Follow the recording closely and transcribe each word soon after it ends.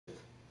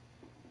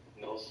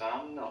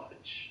Sam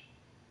Nudge.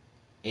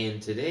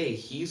 And today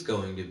he's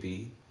going to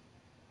be...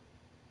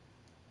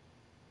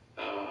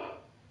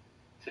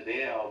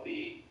 Today I'll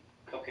be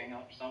cooking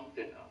up some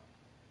dinner.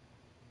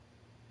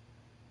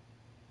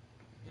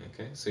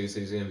 Okay, so he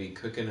said he's going to be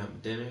cooking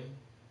up dinner.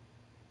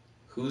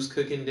 Who's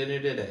cooking dinner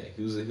today?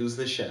 Who's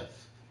the chef?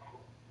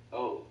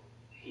 Oh,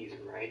 he's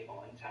right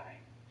on time.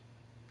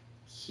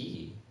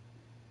 He?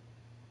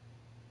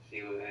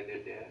 See what I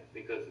did there?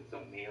 Because it's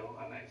a male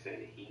and I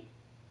said he.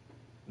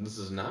 This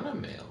is not a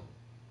male.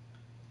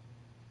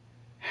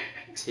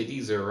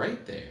 Titties are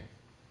right there.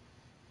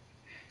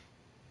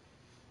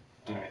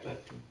 Alright,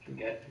 let's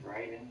get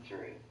right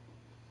into it.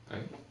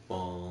 Alright,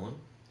 falling.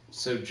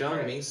 So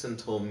John Mason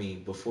told me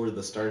before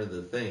the start of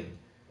the thing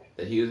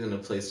that he was going to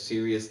play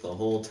serious the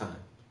whole time.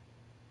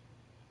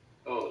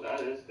 Oh,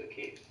 that is the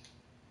case.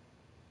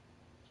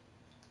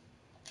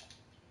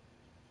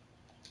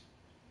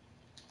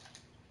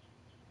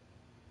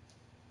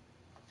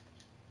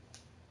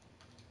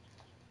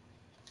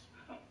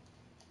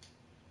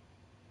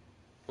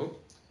 Oh,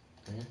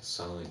 okay,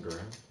 solid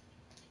ground.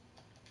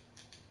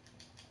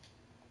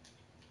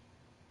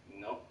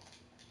 Nope.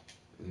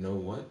 No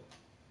what?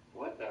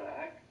 What the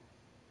heck?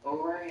 Oh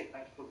right,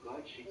 I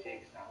forgot she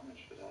takes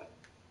damage for that.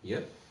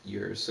 Yep,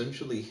 you're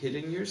essentially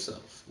hitting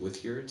yourself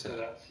with your attack. So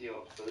that's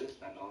your first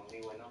and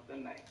only win of the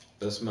night.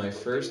 That's my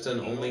first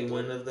and only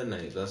win of the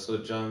night. That's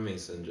what John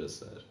Mason just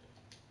said.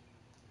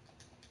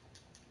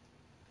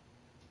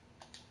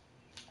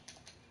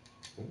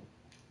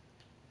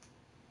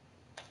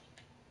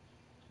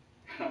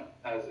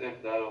 As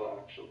if that'll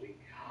actually...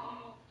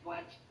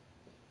 What?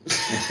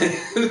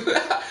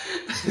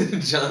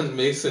 John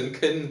Mason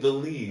couldn't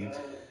believe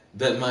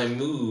that my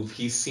move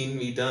he's seen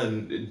me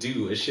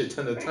do a shit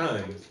ton of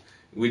times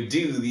would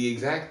do the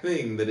exact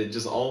thing that it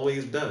just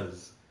always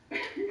does.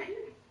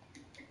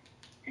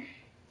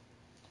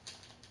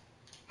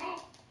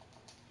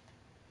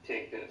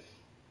 Take this.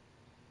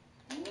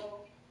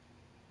 No.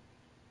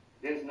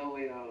 There's no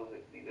way that'll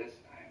hit me this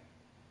time.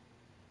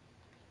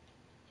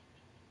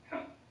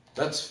 Huh.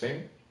 That's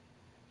fair.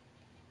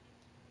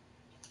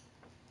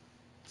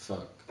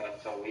 Fuck.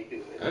 That's how we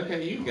do it.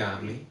 Okay, you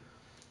got me.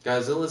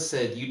 Godzilla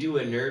said, you do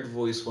a nerd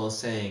voice while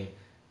saying,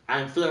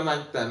 I'm feeling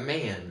like the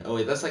man. Oh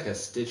wait, that's like a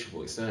Stitch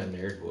voice, not a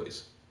nerd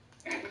voice.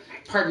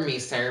 Pardon me,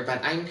 sir,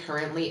 but I'm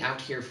currently out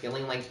here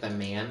feeling like the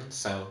man,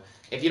 so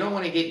if you don't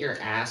want to get your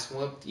ass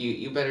whooped,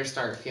 you better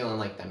start feeling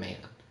like the man.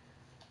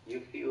 You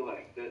feel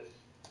like this.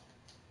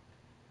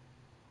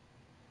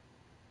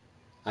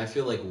 I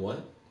feel like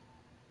what?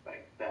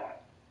 Like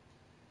that.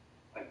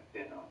 Like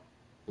dinner.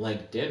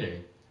 Like dinner?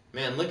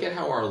 Man, look at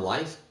how our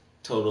life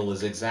total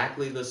is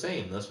exactly the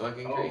same. That's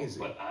fucking crazy.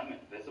 But I'm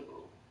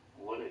invisible.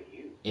 What are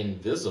you?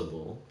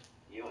 Invisible?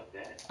 You're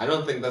dead. I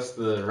don't think that's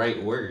the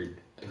right word.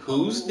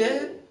 Who's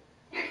dead?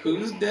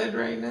 Who's dead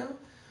right now?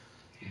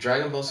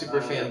 Dragon Ball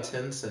Superfan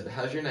 10 said,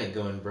 how's your night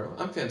going, bro?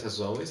 I'm fantastic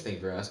as always. Thank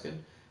you for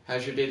asking.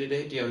 How's your day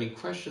today? Do you have any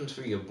questions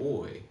for your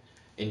boy?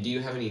 And do you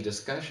have any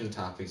discussion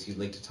topics you'd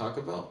like to talk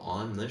about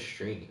on the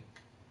stream?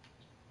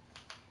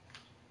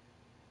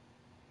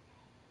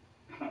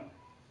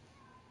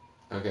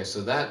 Okay,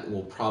 so that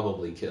will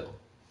probably kill.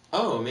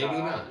 Oh, maybe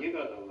not. You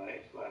got a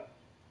life left.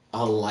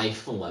 A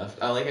life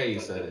left? I like how you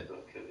said it.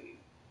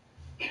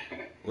 You.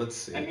 Let's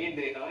see. I mean,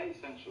 they are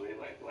essentially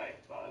like life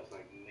bars,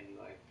 like mini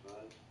life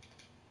bars.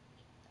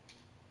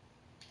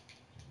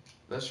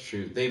 That's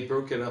true. They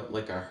broke it up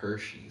like a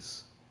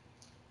Hershey's.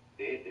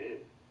 They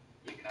did.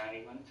 You can't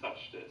even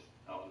touch this.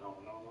 Oh, no.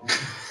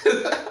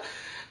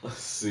 Let's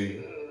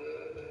see.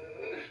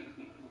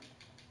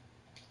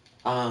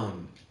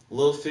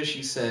 Lil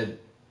Fishy said,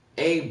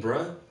 hey,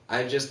 bruh,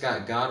 I just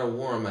got God of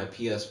War on my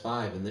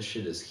PS5 and this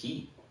shit is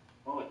heat.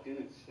 Oh,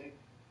 dude, sick.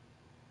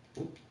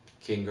 Ooh,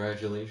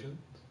 congratulations.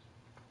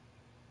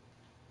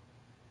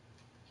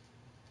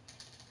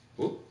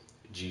 Ooh,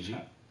 GG.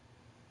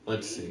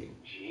 Let's see.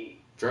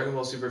 Dragon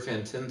Ball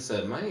Superfan 10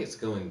 said, my night's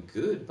going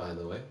good, by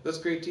the way. That's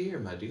great to hear,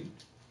 my dude.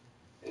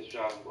 Is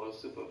Dragon Ball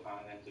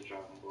Superfan into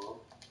Dragon Ball?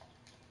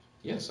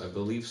 Yes, I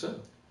believe so.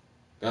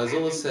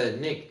 Godzilla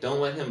said, Nick, don't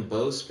let him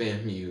bow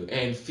spam you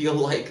and feel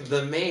like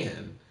the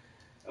man.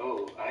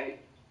 Oh, I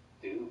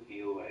do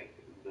feel like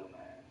the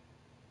man.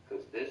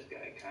 Because this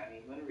guy can't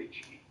even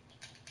reach me.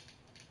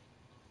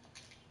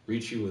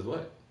 Reach you with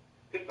what?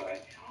 Goodbye.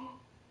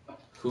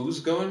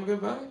 Who's going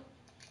goodbye?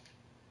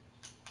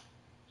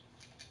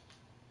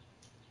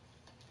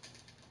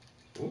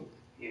 Ooh.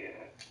 Yeah.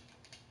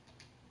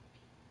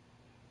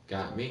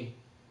 Got me.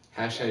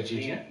 Hashtag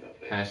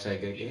GG.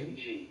 Hashtag good game.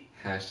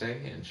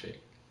 Hashtag handshake.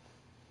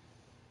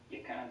 You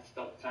can't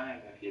stop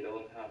time if you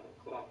don't have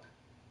a clock.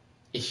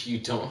 If you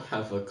don't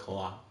have a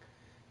clock.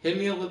 Hit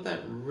me up with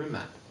that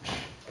rematch.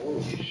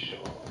 Oh, sure.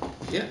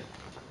 Yeah.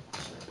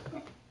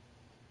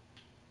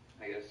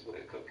 I guess we're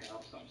cooking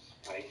up some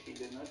spicy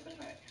dinner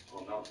tonight.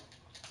 Oh no.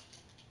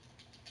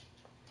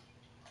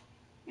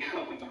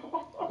 Oh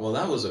no. Well,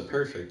 that was a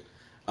perfect.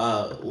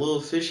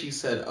 Lil Fishy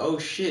said, oh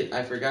shit,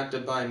 I forgot to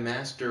buy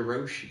Master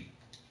Roshi.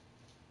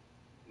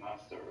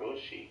 Master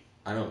Roshi?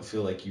 I don't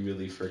feel like you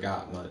really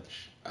forgot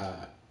much.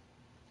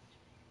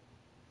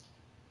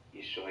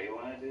 You sure you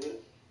want to do this?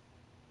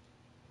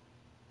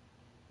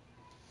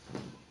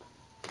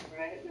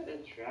 Right, a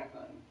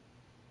dragon.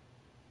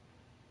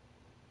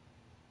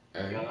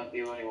 Alright. You're not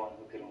the only one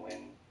who can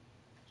win.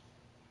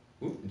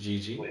 Ooh,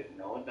 GG. With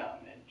no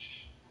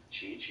damage.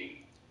 GG.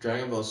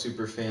 Dragon Ball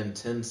Superfan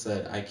 10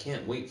 said, I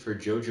can't wait for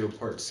JoJo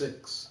Part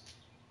 6.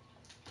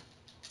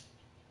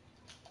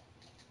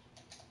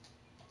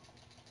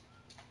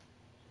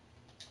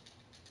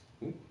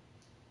 Ooh.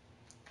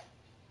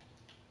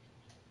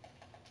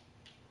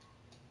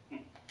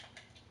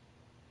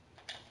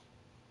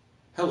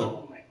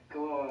 Hello. Oh my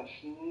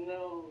gosh,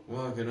 no.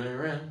 Walking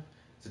around.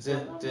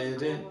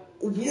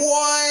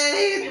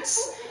 What?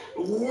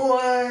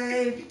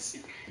 What?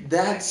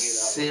 That's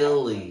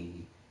silly.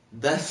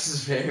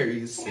 That's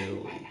very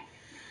silly.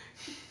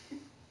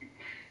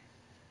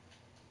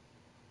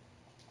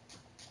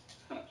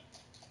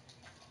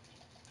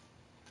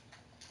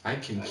 I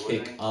can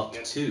kick up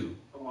too.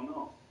 Oh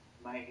no,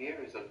 my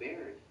hair is a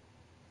beard.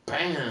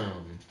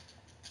 Bam!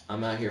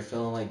 I'm out here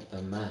feeling like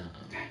the man.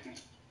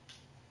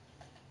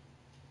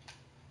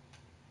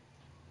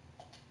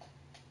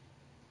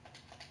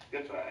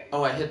 Goodbye.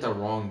 Oh, I hit the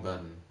wrong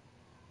button.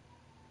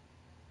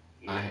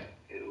 Yeah,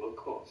 it will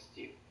cost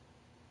you.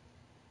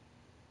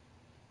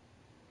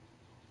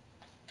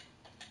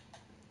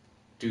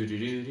 Do do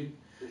do do.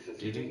 This is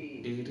Do do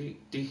free. do do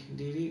do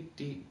do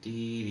do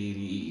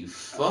do.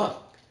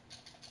 Fuck.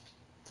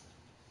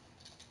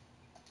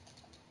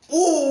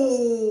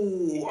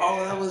 Ooh!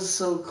 Oh, that was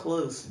so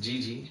close.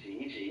 GG.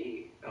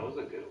 GG. That was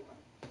a good one.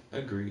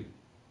 Agreed.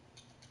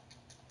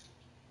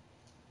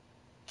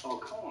 Oh,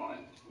 come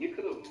on. You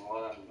could have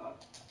more than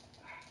that.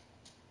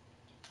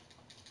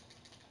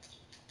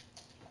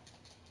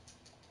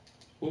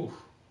 Ooh.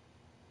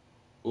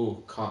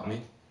 Ooh, caught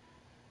me.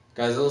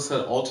 Guys, it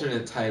said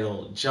alternate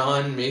title,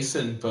 John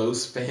Mason Bo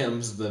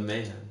spams the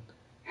man.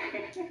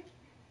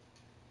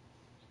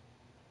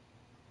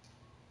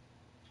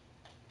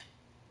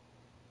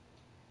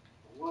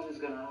 What is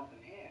gonna happen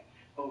here?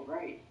 Oh,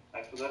 right.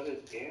 I forgot this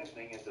air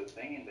thing is a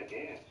thing in the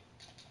air.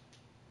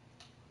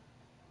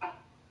 Ah,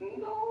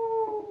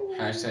 no!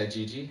 Hashtag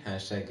GG,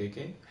 hashtag good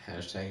game,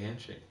 hashtag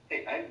handshake.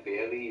 Hey, I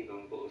barely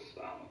even bow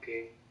spam,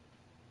 okay?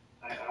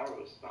 I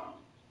arrow spam.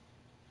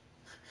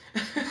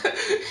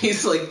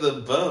 He's like,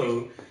 the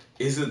bow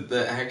isn't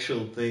the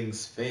actual thing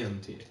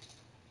spammed here.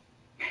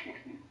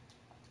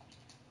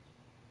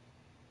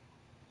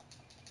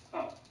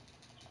 Huh.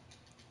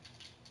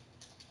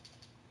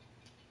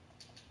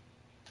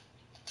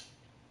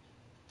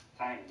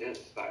 Time this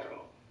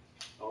spiral.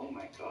 Oh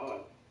my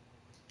god.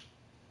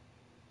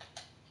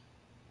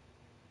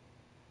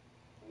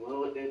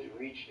 Will it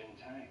reach in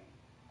time?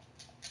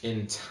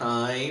 In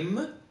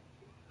time?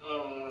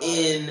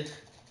 In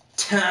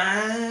I'm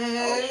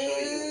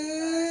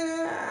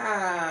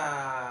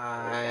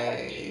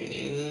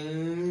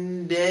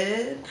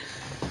dead.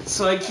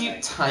 So I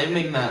keep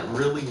timing that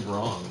really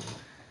wrong.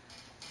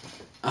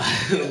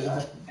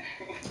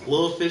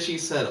 Lil Fishy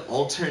said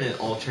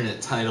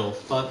alternate title,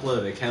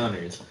 fuckload of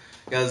counters.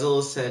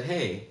 Godzilla said,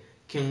 hey,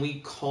 can we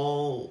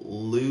call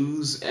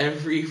lose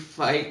every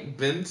fight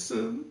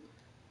Benson?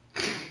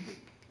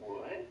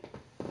 What?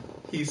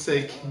 He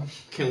said,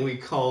 can we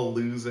call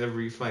lose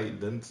every fight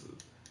Benson?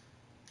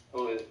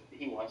 Oh,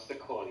 he wants to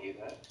call you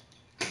that?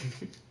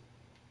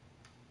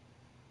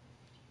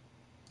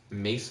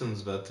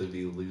 Mason's about to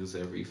be lose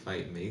every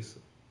fight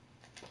Mason.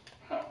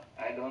 Huh,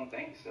 I don't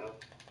think so.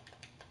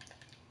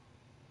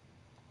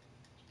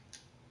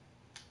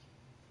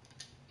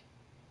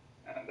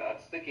 And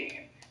that's the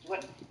game.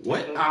 What?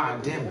 Ah,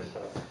 damn it.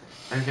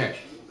 Okay,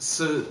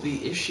 so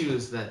the issue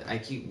is that I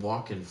keep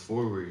walking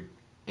forward,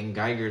 and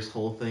Geiger's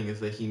whole thing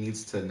is that he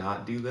needs to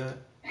not do that.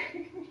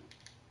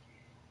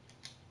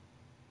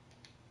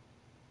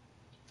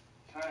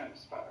 Time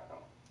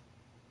spiral.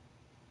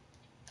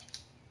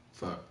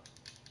 Fuck.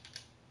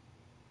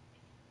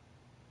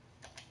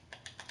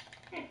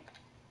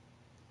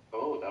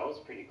 Oh, that was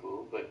pretty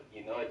cool, but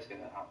you know it's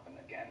gonna happen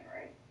again,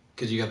 right?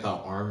 Because you got the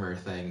armor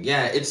thing.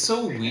 Yeah, it's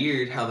so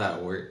weird how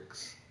that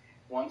works.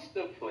 Once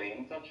the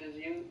flame touches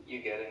you,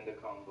 you get in the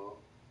combo.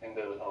 In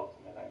the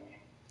ultimate, I mean.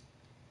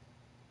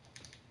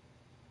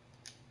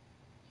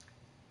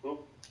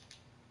 Oop.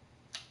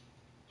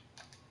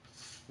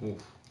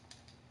 Oof.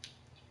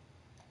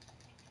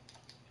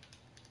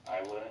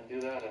 I wouldn't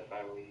do that if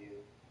I were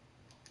you.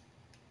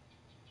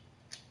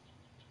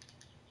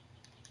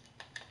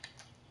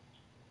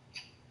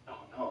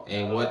 Oh no.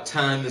 Hey, what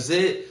time is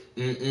it?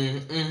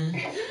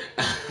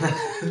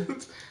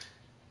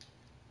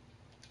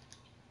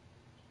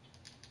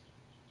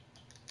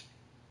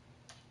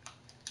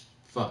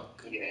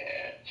 Fuck.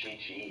 Yeah,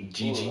 GG.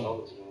 GG. Ooh, that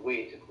was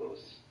way too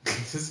close.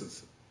 This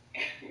is...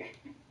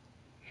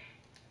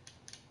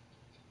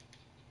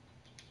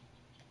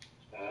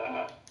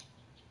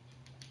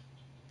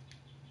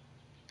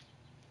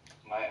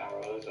 My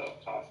arrows are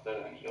faster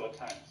than your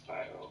time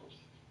spirals.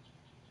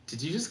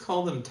 Did you just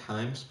call them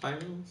time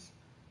spirals?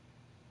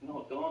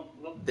 No, don't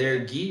look.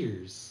 They're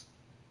gears.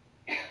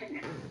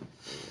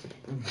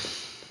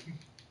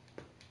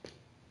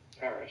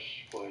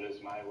 Perish, for it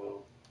is my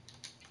will.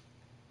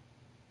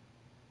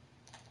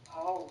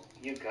 Oh,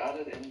 you got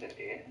it in the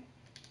air?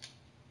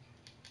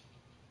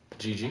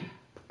 GG.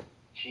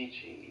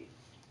 GG.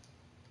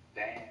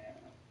 Damn.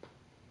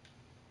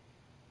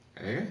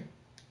 Okay.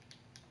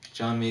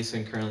 John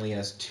Mason currently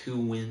has 2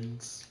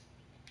 wins.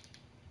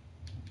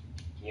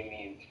 You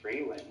mean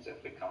 3 wins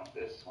if we count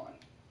this one?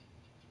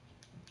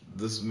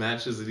 This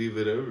match isn't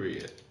even over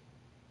yet.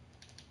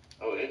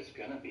 Oh, it's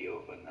gonna be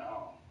over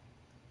now.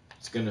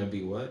 It's gonna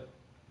be what?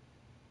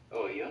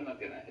 Oh, you're not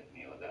gonna hit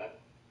me with that.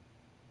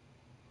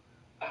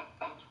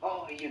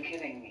 Oh, are you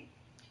kidding me?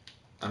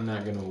 I'm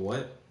not gonna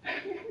what?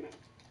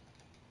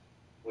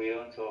 We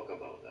don't talk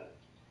about that.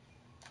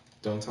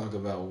 Don't talk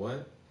about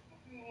what?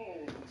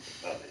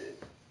 Love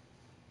it.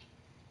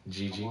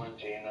 GG. Come on,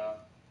 Jaina.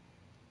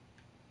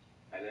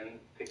 I didn't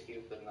pick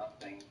you for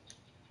nothing.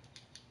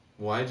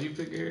 Why'd you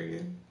pick her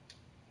again?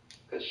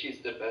 Because she's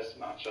the best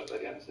matchup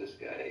against this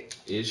guy.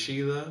 Is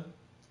she though?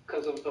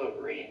 Because of her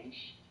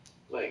range.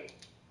 Like,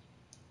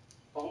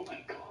 oh my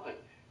god.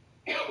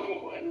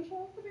 What is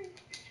happening?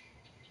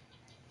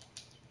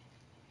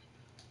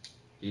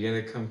 You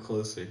gotta come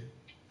closer.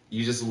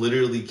 You just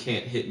literally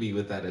can't hit me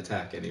with that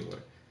attack anymore.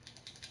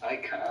 I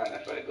can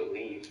if I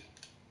believe.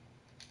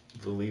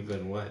 Believe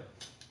in what?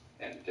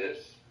 In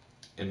this.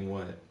 In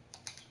what?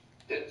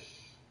 This.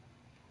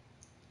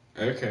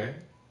 Okay.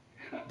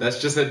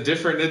 That's just a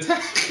different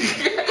attack.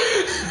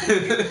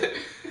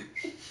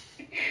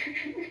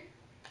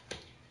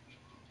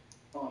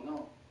 Oh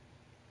no.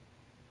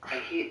 I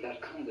hate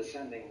that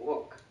condescending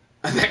look.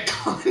 That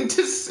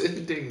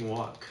condescending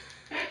walk.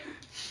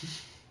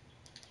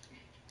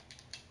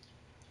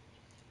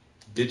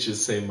 Bitches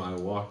say my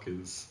walk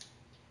is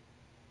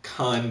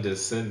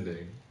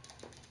condescending.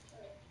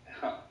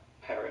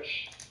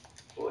 Perish.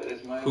 For it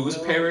is my Who's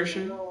will.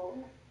 perishing? No.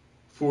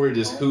 For it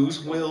is Oh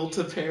whose my will gosh.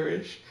 to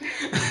perish? I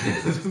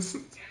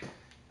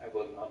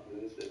will not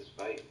lose this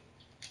fight.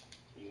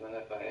 Even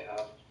if I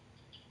have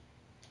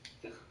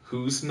to.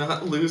 Who's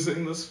not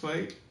losing this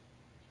fight?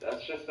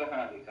 That's just a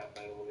handicap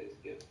I always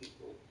give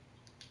people.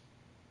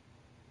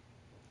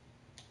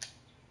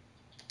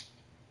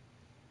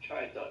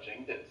 Try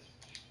dodging this.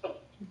 Oh.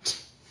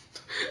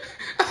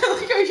 I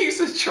like how you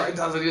said try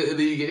dodging it and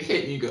then you get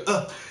hit and you go,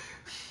 ugh.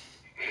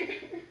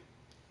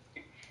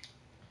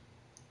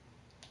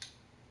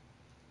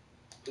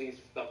 Please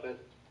stop it.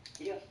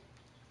 Yes.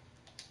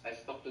 I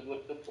stopped it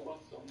with the force.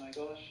 Oh my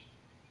gosh.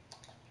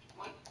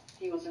 What?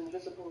 He was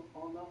invisible.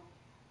 Oh no.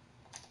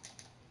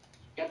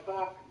 Get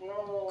back.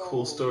 No.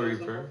 Cool story,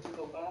 You're bro. supposed to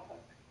go back.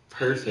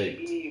 Perfect.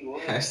 GG,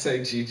 what?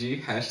 Hashtag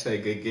GG,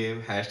 hashtag good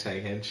game,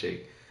 hashtag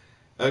handshake.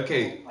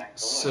 Okay, Oh my gosh.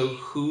 so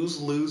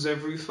who's lose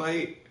every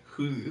fight?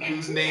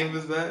 Whose name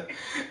is that?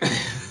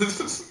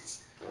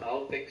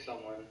 I'll pick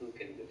someone who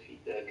can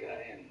defeat that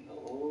guy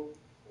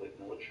with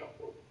no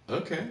trouble.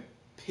 Okay.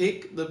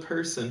 Pick the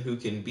person who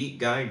can beat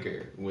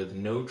Geiger with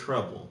no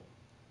trouble.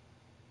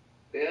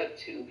 There are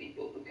 2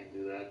 people who can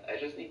do that. I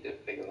just need to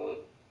figure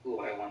out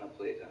who I want to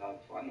play to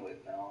have fun with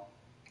now.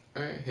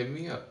 Alright, hit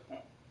me up.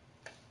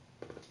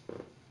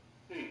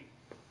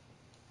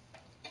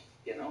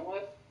 You know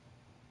what?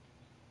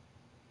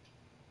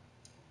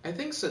 I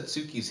think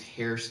Satsuki's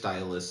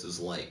hairstylist is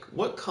like,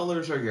 what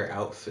colors are your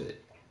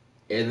outfit?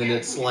 And then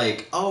it's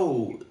like,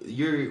 oh,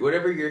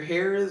 whatever your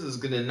hair is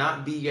gonna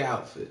not be your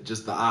outfit,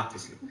 just the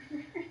opposite.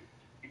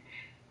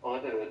 Or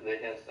the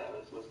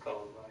hairstylist was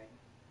colorblind.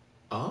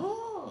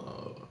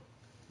 Oh.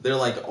 They're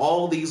like,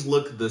 all these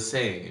look the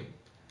same.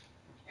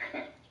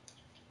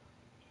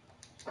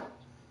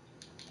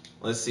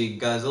 Let's see,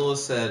 Godzilla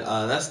said,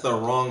 that's the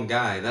wrong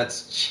guy.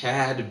 That's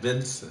Chad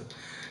Benson.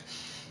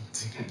 Are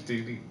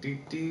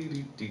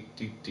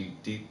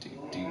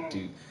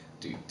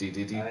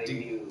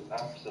you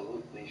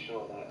absolutely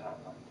sure that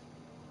happened?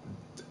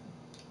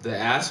 The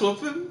ass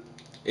whooping?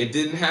 It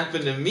didn't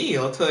happen to me,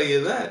 I'll tell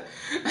you that.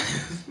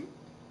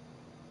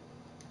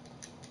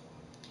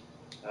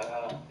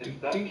 It's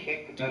that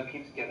kick that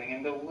keeps getting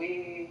in the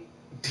way.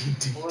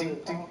 What is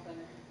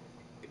happening?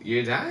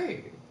 You're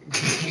dying.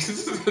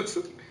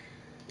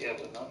 Yeah,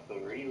 but not for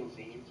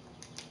realsies.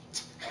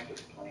 I'm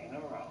just playing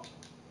around.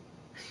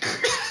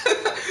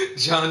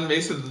 John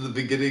Mason at the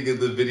beginning of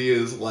the video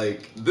is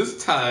like,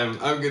 this time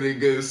I'm gonna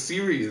go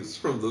serious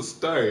from the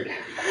start.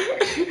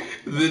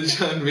 Then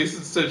John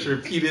Mason starts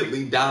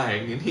repeatedly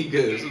dying and he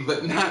goes,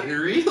 but not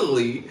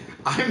really,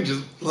 I'm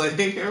just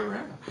playing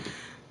around.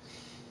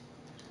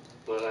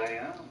 But I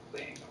am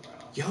playing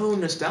around. Yo,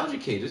 Nostalgia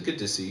Kate, it's good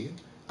to see you.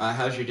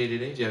 How's your day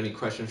today? Do you have any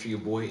questions for your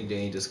boy and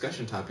any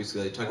discussion topics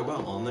you'd like to talk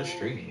about on the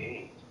stream?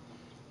 Okay.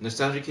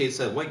 Nostalgia Kate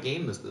said, what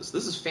game is this?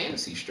 This is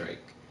Fantasy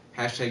Strike.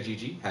 Hashtag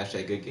GG,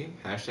 hashtag good game,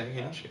 hashtag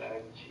handshake.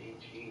 Hashtag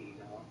GG,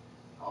 huh?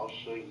 I'll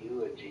show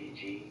you a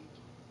GG.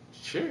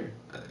 Sure.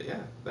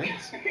 Yeah,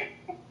 thanks.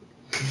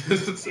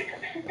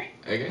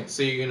 Okay,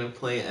 so you're gonna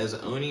play as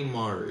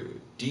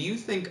Onimaru. Do you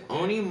think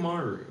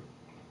Onimaru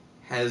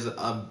has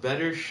a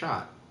better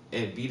shot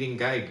at beating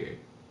Geiger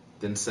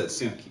than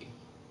Satsuki?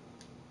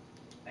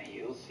 And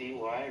you?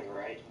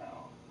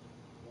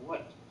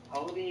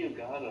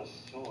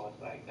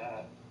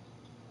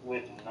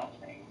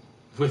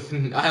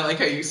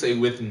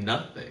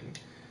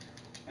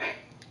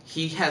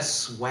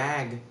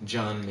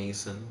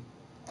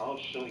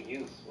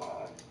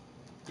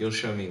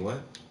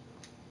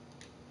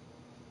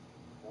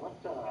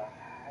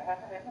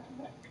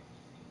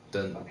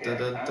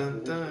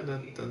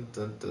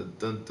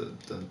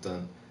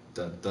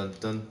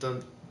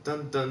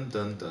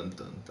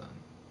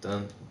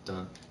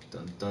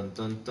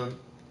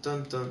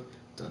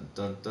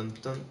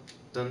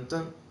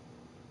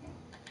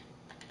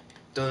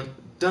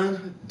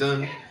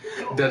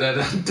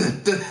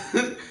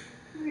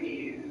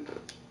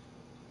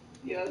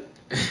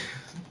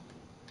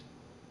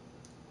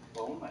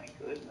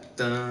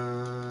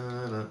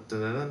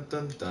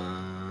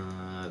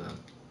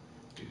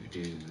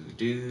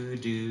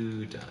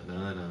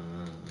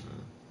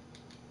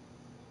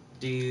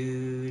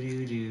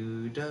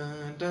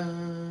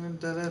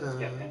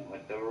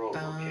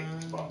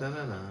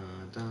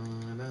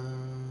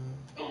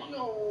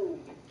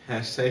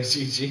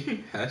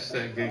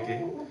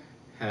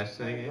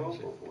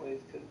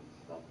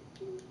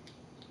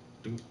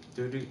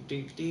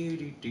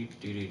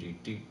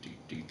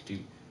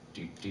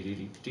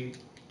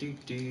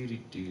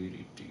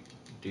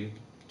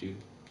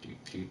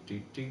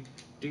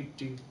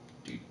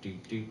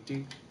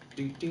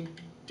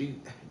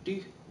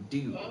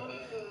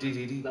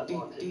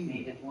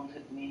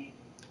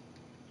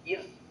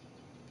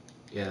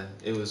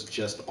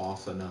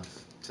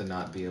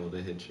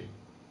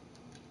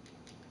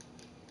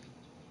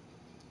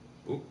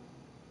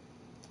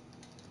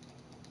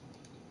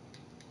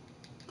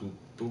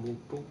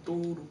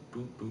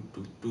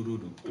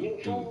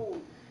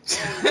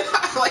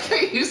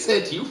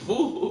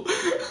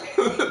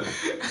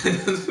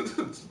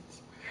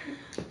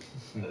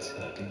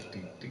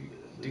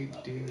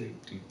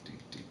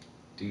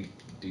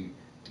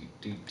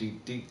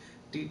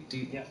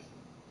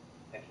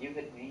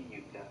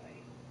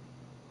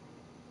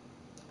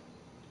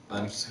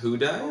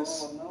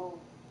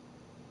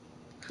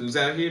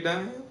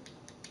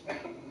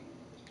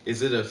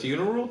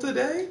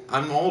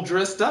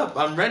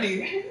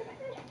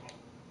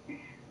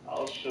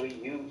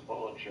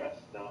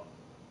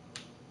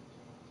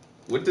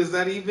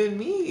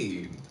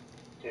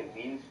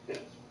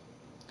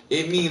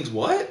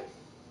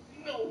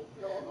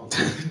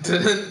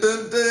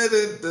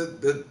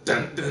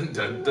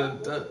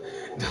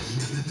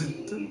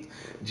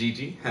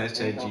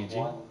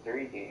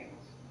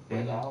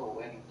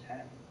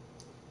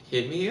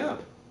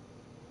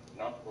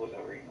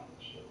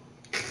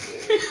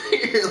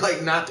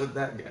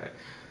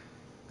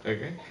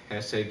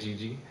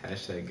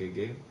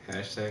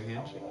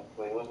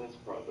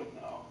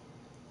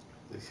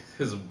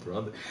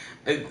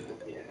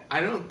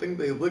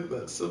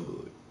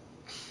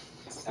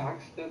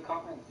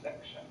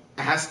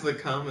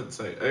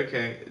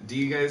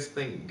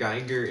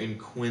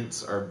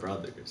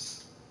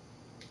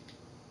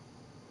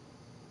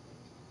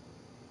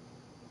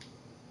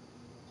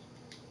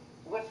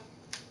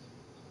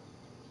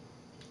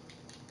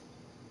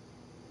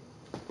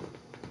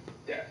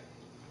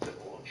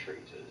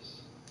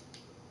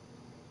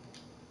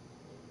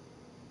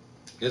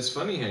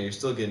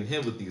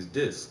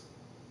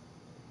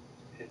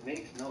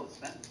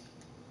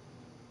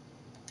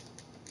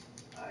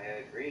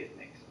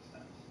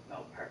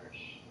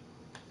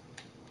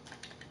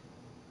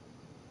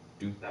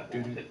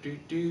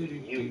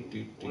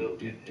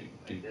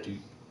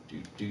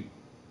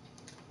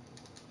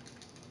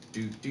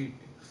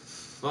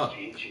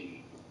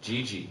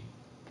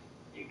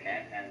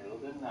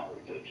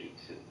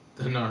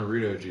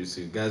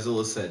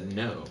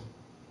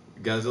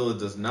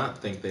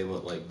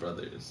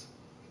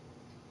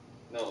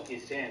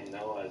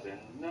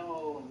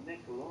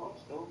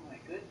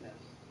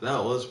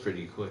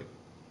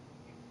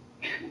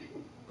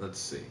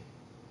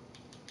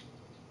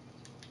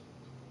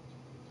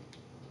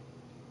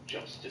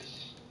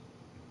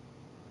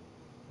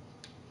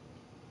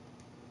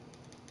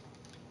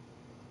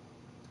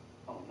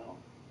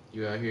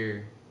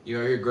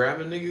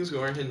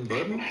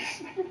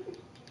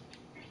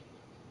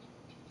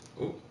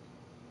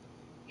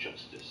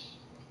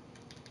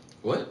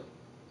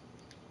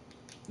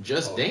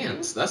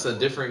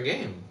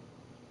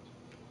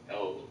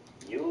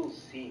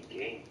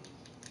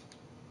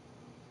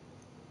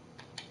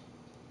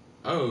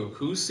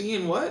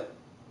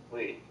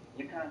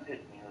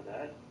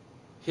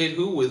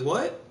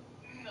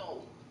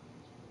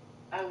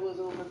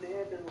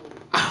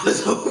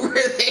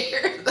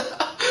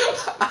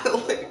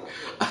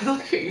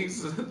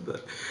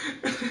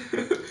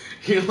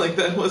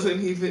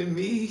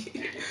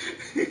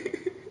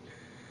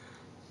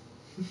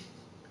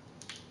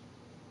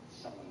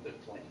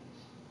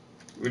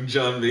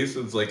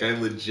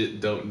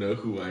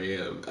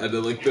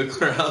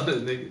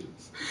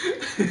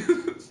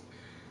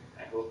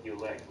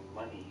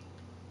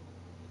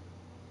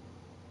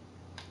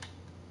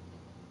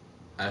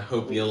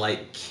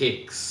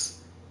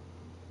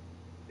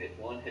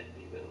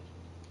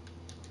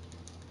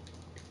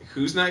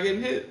 Who's not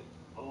getting hit?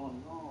 Oh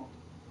no.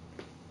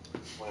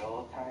 We're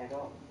all tied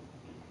up.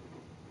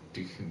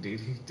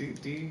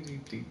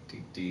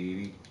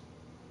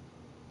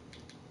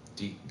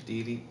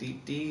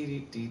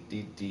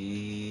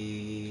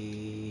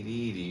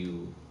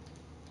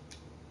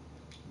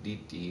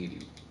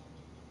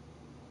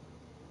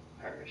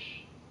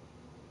 Perish.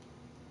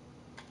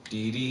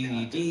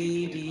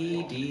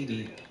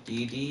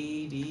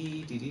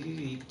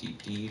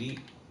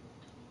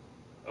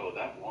 Oh,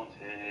 that won't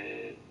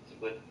hit.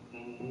 But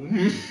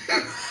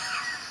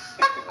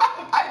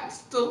I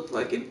still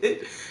fucking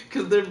hit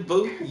because they're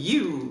both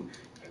you.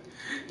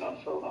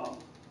 not for long.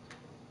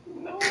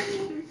 No.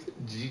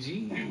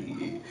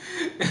 GG.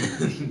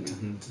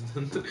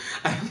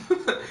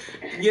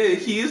 Yeah,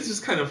 he is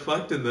just kind of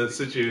fucked in that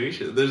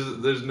situation.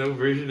 There's no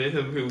version of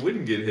him who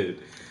wouldn't get hit.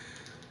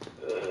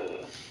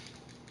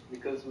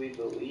 Because we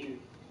believe.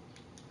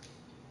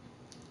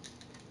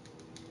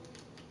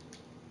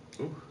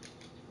 Ooh.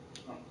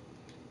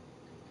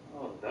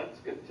 Oh, that's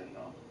good to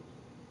know.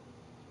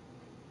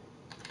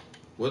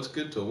 What's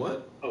good to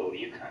what? Oh,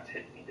 you can't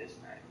hit me this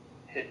time.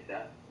 Hit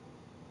that.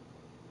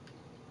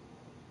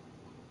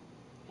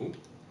 Ooh.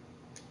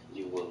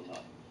 You will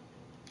not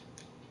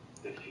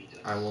defeat us.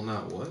 I will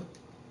not what?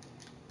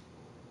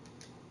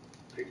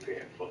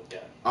 Prepare for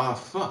death. Ah,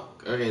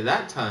 fuck. Okay,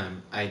 that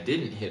time I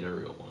didn't hit a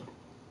real one.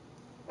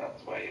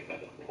 That's why you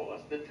gotta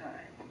pause the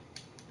time.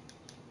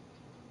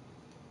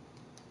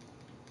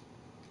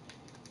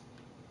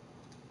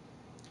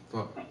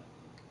 Fuck.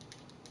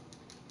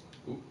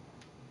 Ooh.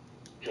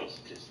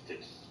 Justice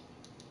this.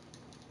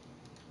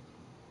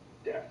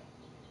 Death.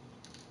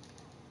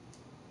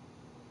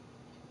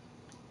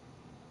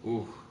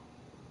 Ooh.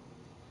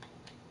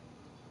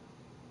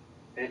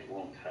 It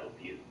won't help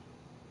you.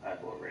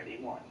 I've already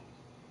won.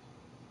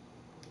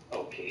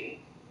 Okay.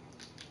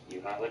 You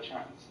have a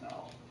chance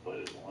now, but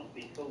it won't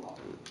be for long.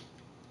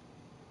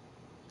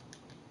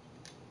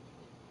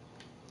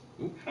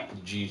 Ooh.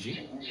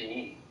 GG.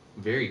 GG.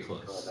 Very Oh,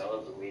 close. that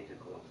was way too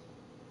close.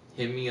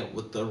 Hit me up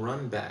with the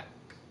run back.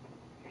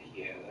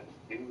 Yeah, let's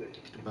do it.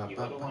 You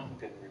are the one who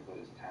can remember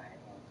his time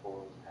and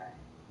pause time.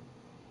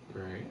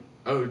 Right.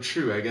 Oh,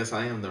 true. I guess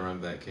I am the run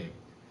back king.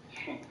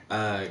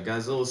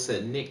 Godzilla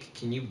said, Nick,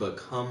 can you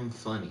become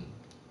funny?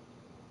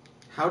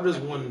 How does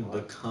one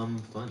become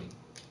funny?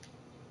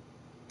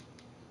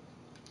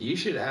 You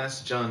should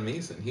ask John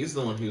Mason. He's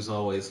the one who's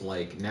always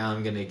like, now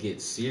I'm gonna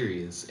get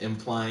serious,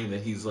 implying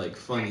that he's like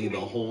funny the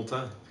whole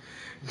time.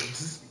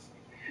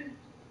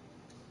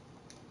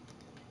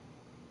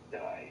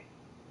 Die.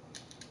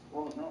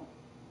 Oh no.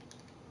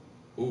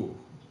 Ooh.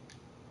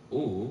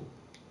 Ooh.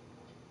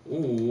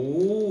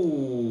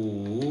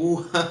 Ooh.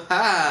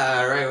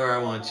 Haha. Right where I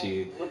want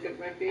you. Look at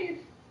my face.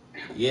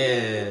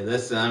 Yeah,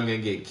 I'm gonna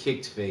get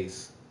kicked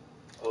face.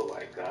 Oh,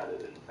 I got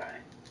it in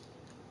time.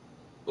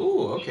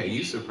 Ooh, okay,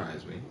 you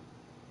surprised me.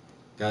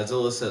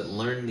 Godzilla said,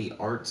 learn the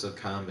arts of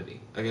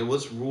comedy. Okay,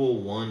 what's rule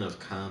 1 of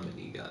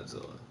comedy,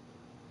 Godzilla?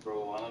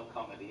 Rule 1 of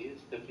comedy is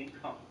to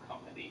become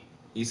comedy.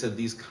 He said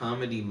these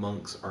comedy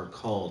monks are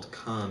called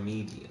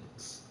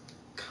comedians.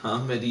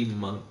 Comedy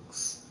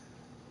monks.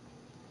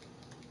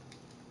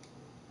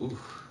 Ooh.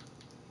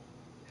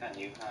 Can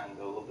you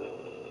handle the...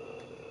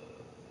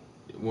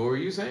 What were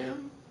you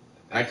saying?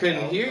 I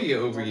couldn't hear you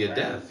over your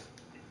death.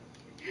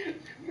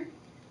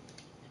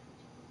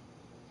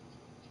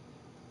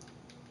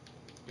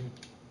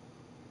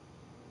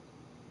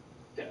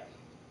 Death.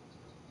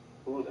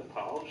 Ooh, the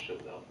power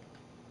showed up.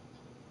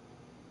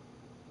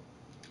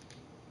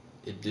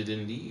 It did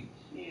indeed.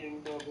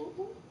 Seeing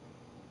double.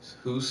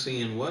 Who's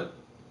seeing what?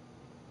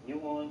 You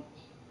won't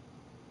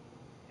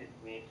hit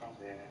me from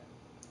there.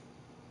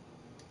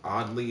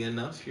 Oddly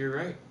enough, you're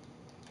right.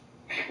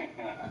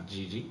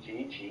 GG.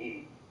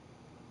 GG.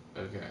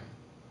 Okay.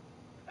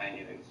 I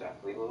knew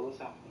exactly what was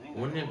happening.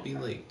 Wouldn't it be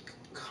like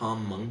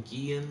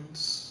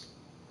Commonkians?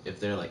 If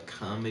they're like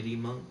comedy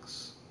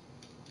monks?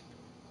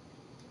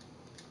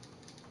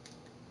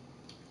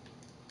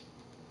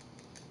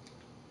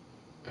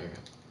 Okay.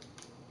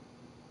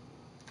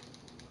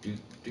 Do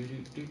do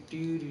do do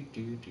do do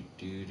do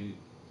do do.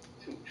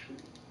 Too true.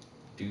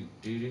 Do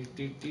do do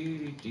do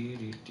do do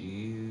do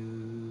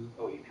do.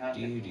 Oh, you can't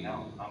hit me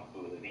now. I'm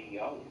bloody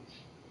out.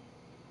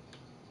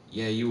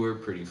 Yeah, you were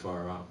pretty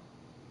far off.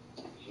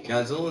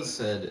 Godzilla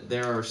said,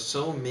 there are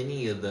so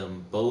many of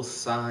them, both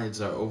sides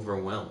are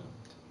overwhelmed.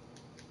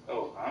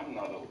 Oh, I'm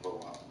not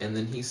overwhelmed. And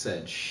then he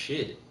said,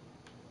 shit.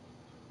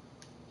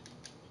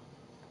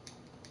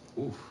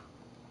 Oof.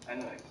 I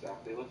know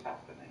exactly what's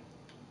happening.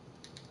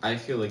 I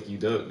feel like you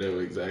don't know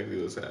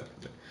exactly what's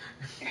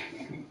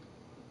happening.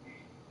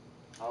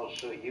 I'll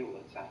show you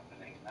what's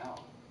happening now.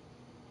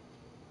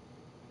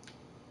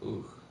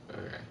 Ooh,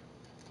 okay.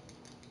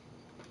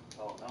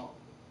 Oh no.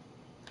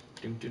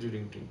 Ding, ding,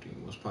 ding, ding,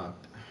 ding. What's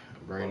poppin'?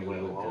 Brand But new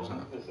we're whip all just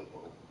hopped.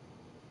 invisible.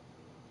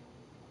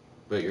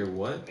 But you're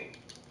what? Wait.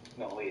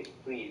 No, wait,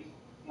 please.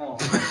 No.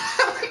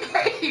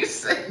 You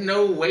said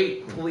no,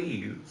 wait,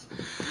 please.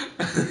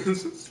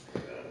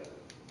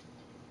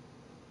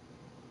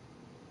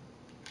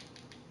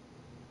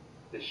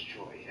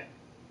 destroy him.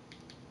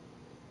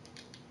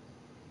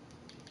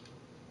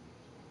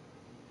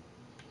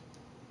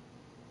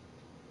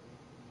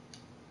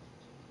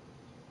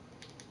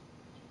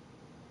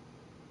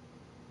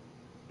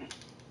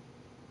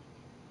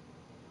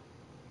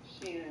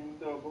 She ain't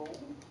go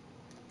home.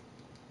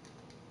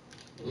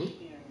 Hmm?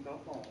 She ain't go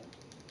home.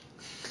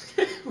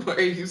 Why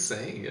are you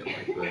saying it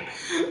like that?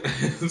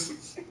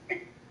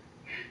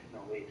 No,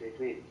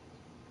 wait.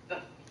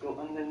 Go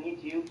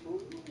underneath you,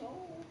 fool. No.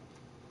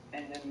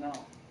 And then no.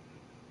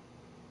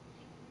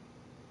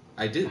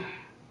 I did.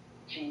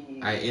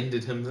 Jeez. I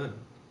ended him then.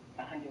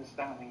 You're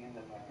standing in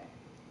the mirror.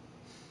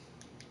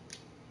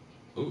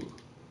 Ooh.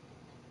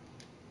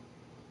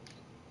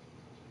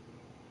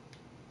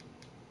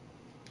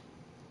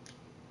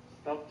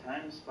 Stop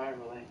time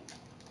spiraling.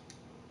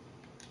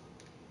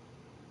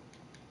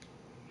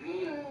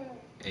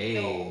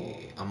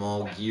 Hey, I'm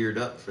all geared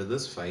up for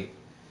this fight.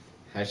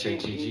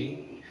 Hashtag GG.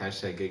 GG.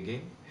 Hashtag good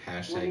game. What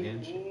do Hashtag you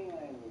inch. mean I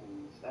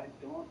lose? I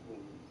don't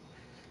lose.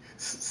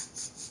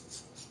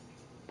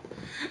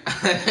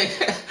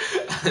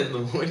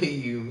 And what do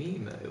you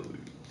mean I lose?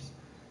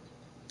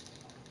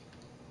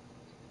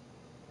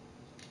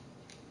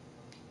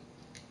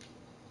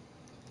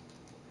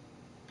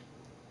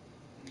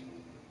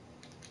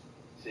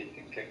 So you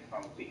can kick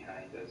from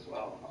behind as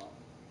well, huh?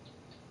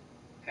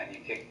 Can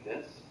you kick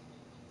this?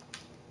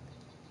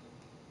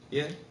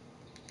 Yeah.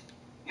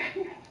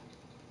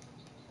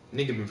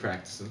 Nigga been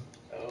practicing.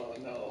 Oh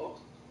no.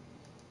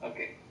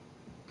 Okay.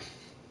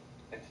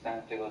 It's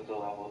time to go to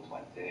level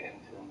 20 in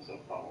terms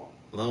of power.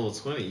 Level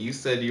 20? You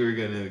said you were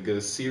gonna go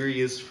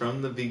serious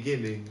from the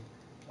beginning.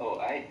 Oh,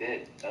 I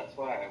did. That's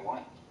why I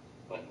won.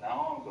 But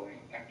now I'm going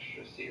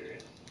extra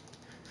serious.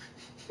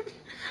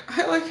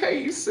 I like how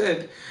you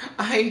said,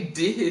 I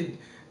did.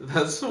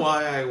 That's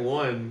why I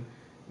won.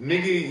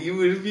 Nigga,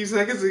 you a few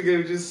seconds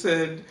ago just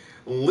said,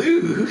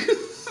 lose.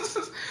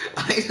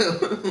 I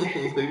don't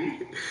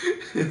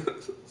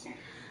lose.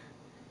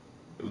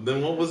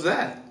 Then what was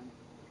that?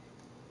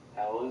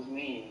 That was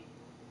me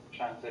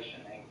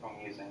transitioning from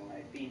using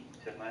my feet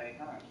to my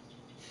hands.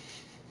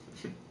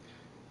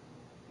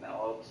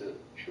 Now up to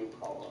true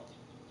power.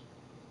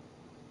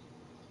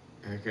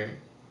 Okay.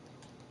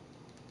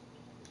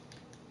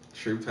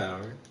 True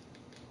power.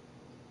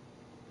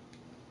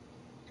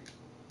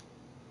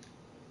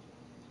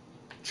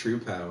 True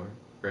power,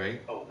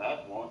 right? Oh,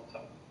 that won't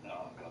talk.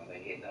 Oh god, I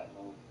hate that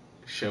move.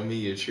 Show me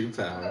your true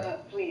power.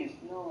 Please,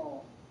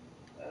 no.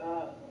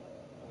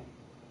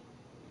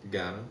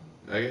 Got him.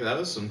 Okay, that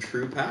was some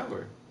true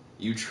power.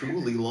 You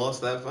truly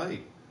lost that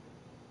fight.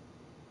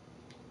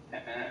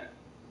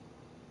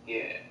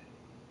 Yeah.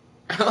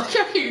 I like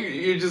how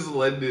you're just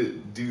letting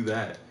it do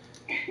that.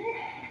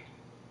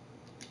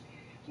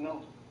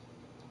 No.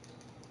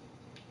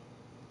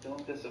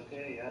 Don't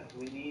disappear yet.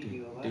 We need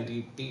you alive. But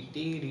you're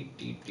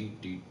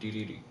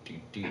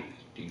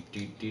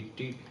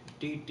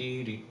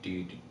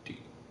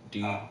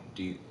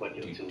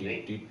too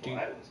late for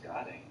I was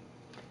guarding.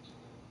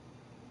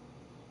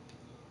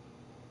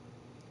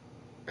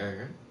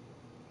 Okay.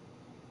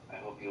 I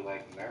hope you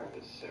like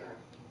mirrors, sir.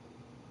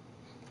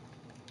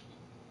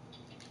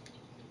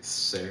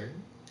 Sir?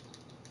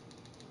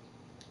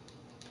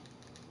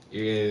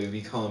 You're gonna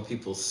be calling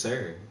people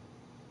sir.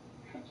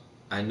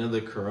 I know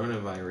the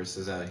coronavirus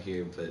is out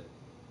here, but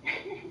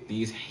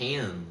these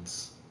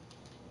hands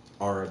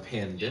are a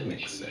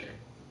pandemic, sir.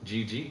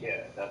 GG.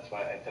 Yeah, that's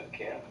why I took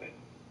care of it.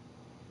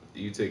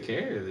 You took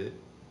care of it.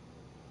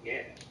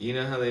 Yeah. You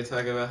know how they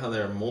talk about how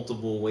there are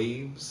multiple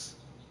waves?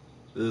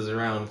 This is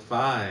round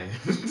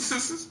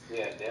 5.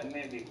 Yeah, there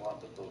may be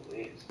multiple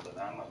ways, but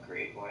I'm a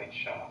great white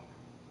shark.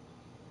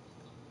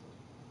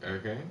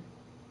 Okay.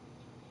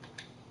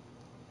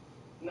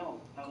 No,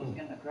 I was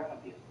gonna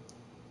grab you.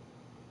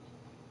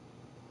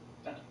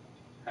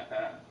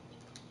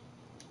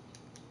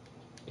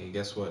 Hey,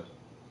 guess what?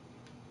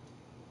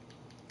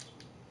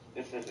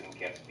 This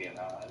isn't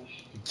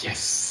espionage.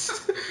 Yes!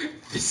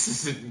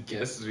 This isn't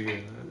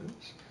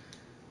espionage.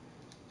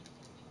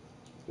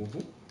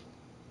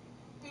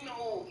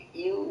 No,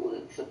 you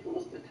were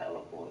supposed to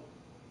teleport.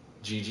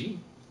 GG.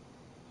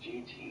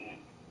 GG.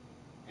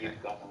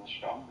 You've gotten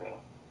stronger.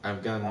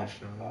 I've gotten Not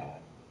stronger.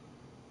 bad.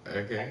 I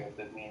Okay. guess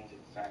that means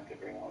it's time to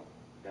bring out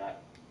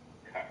that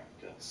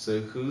character. So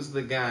who's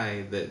the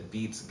guy that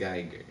beats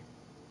Geiger?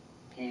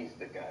 He's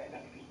the guy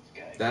that beats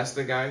Geiger. That's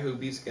the guy who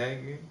beats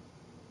Geiger?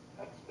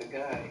 That's the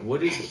guy. What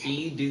does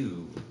he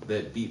do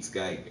that beats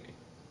Geiger?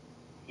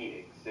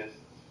 He exists.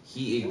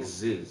 He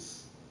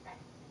exists.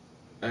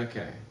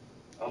 Okay.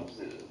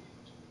 Observe.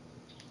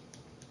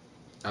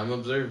 I'm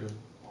observing.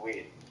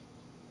 Wait.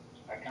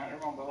 I can't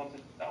remember what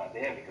to...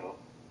 there we go.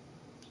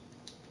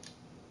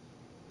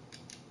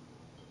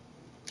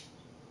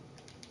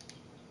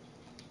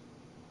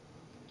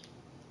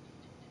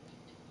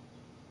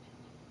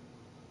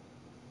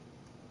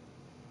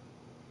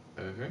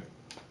 Okay.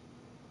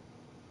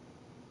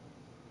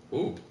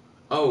 Ooh.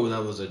 Oh,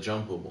 that was a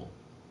jumpable.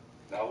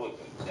 That was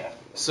a death.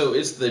 So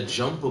it's the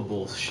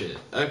jumpable shit.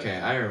 Okay,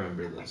 I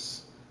remember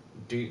this.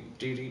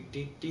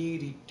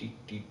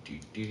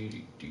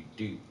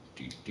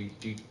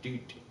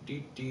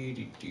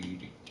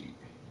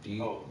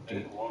 Oh,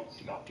 it won't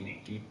stop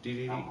me.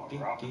 I'm a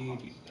rock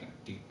monster.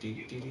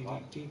 You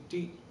forgot.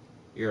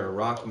 You're a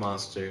rock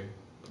monster,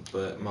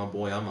 but my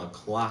boy, I'm a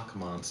clock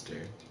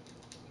monster.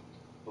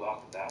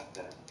 Block that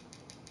then.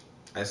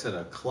 I said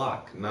a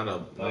clock, Block. not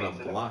a Oh, not a you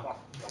said a block. block.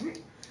 Okay.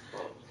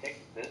 Well,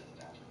 take this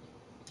then.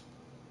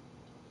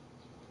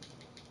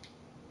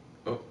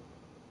 Oh,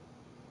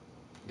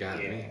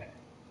 got Yeah. me.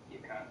 You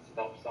can't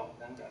stop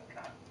something that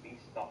can't be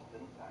stopped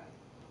in time.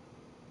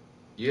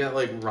 Yeah,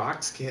 like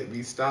rocks can't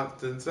be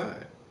stopped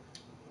inside.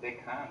 They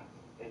can't.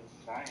 It's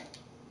science.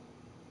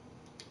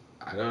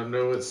 I don't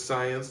know what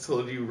science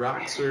told you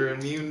rocks were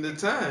immune to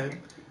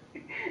time.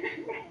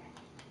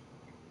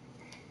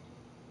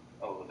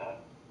 Oh,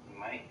 that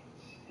might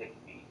hit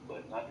me,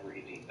 but not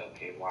really.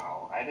 Okay,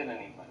 wow. I didn't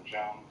even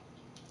jump.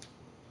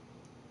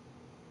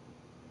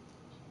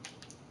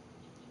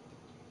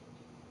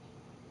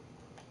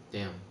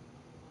 Damn.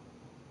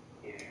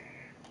 Yeah.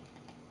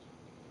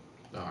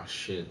 Oh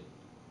shit.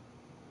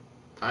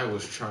 I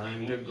was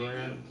trying to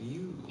grab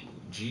you.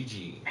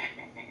 GG.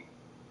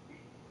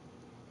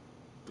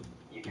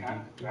 You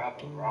can't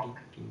grab a rock.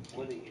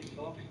 What are you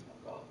talking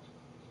about?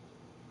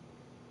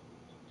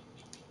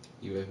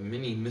 You have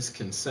many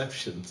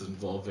misconceptions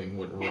involving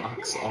what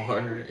rocks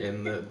are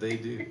and that they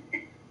do.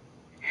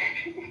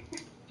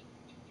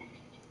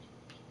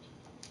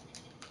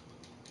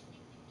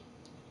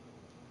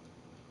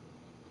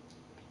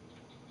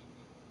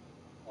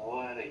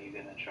 What are you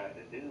gonna try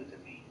to do to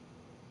me?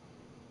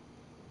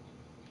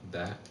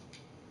 That.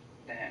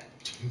 Damn.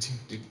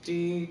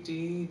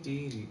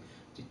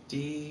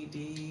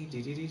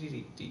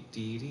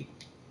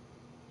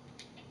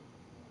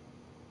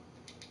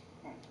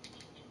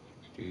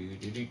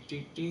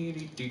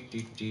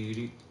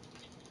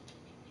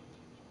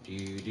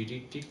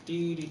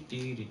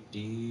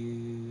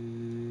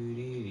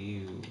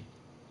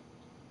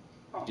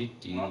 Huh.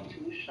 Not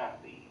too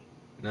shabby.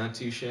 Not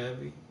too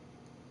shabby.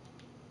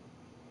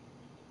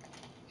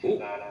 Too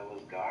bad I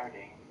was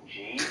guarding.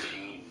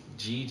 GG.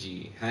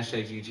 GG.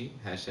 Hashtag GG.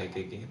 Hashtag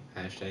good game.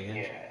 Hashtag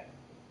engine. Yeah.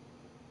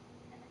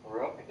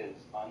 Rook is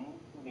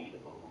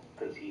unbeatable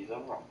because he's a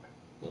rock.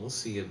 We'll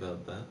see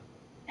about that.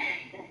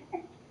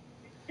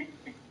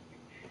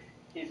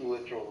 He's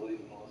literally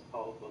the most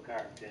powerful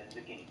character in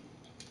the game.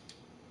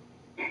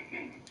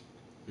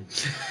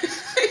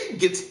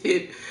 Gets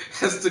hit,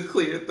 has to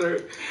clear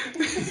throat.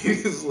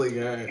 He's like,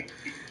 alright.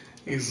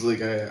 He's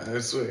like, I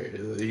swear,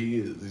 he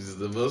is. He's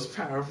the most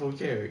powerful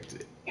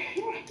character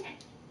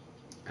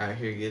out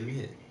here getting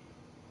hit.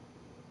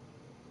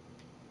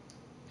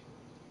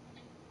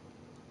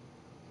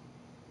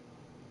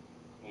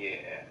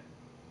 Yeah.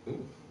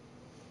 Ooh.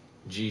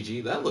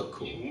 GG, that looked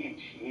cool.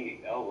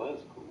 GG, that was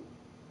cool.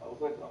 That was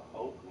like a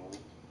Hulk move.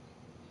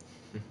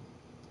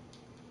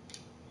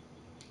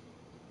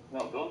 No,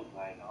 don't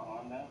lie down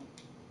on them.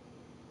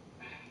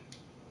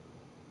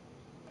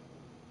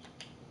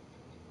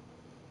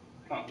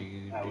 Huh.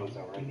 I was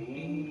already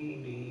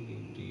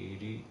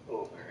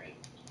over it.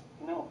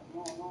 No.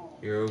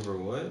 You're over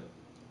what?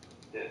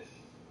 This.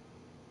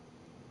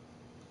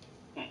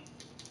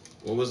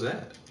 What was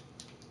that?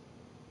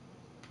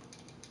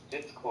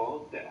 It's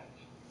called death.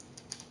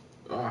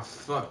 Oh,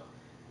 fuck.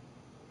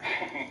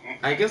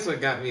 I guess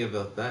what got me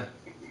about that,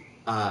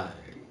 I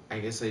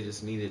guess I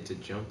just needed to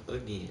jump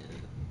again.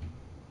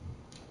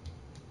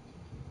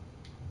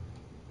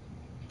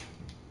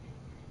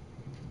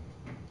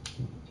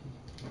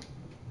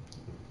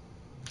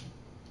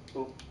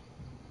 Ooh.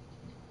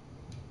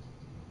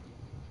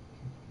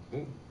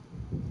 Ooh.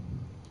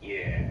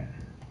 Yeah.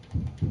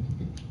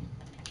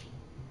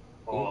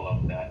 All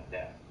of that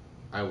death.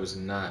 I was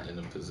not in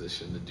a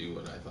position to do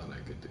what I thought I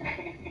could do.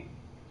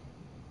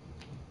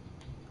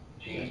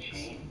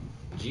 GG.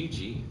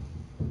 GG.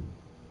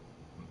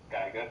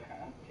 Geiger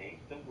can't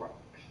take the rocks.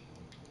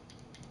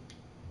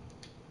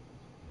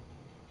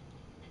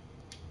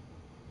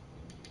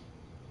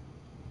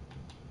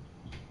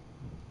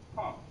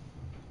 Huh.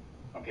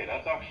 Okay,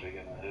 that's actually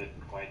gonna hurt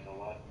quite a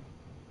lot.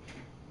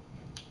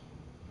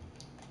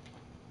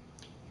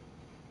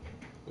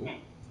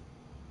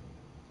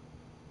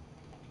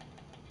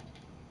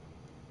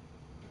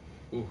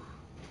 Ooh.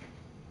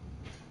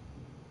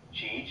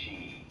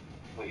 GG.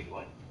 Wait,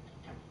 what?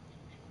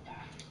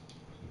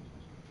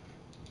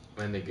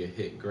 My nigga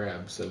hit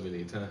grab so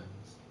many times.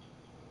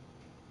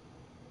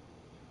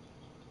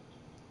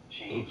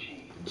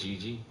 GG.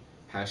 GG.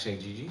 Hashtag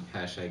GG.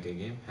 Hashtag good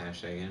game.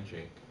 Hashtag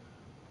handshake.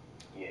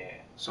 Yeah.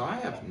 So I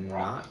have Some not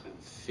rock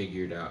soup.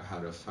 figured out how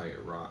to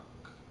fight rock,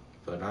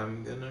 but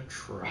I'm gonna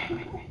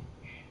try.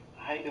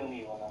 I don't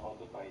even know how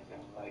to fight him.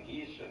 Like,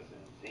 he's just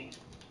insane.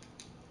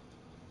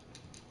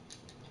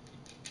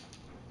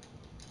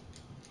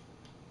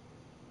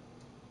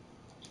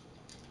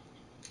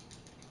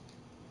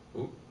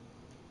 Ooh.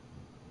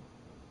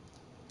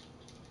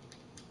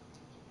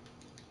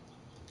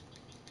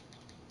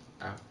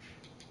 Ouch.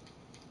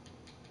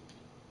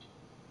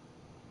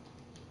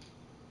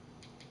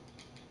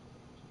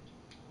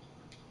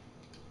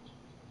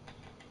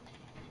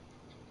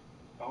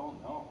 Oh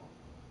no,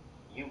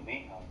 you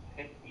may have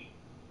hit me,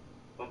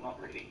 but not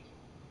really.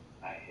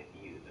 I hit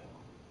you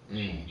though.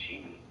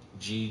 GG.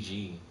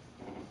 GG.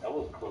 That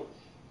was close.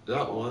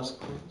 That was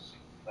close.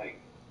 Like,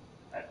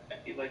 I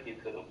feel like you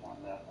could have won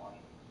that one.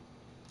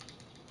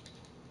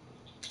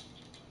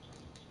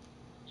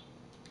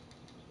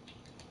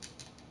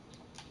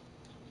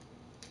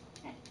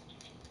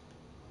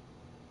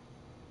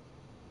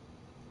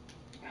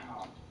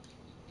 Damn.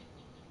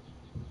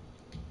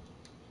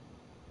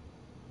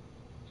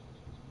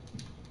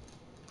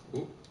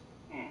 Ooh.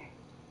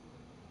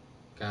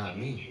 Got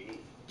me.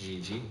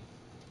 GG.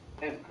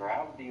 His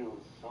grab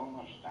deals so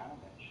much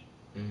damage.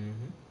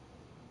 Mm-hmm.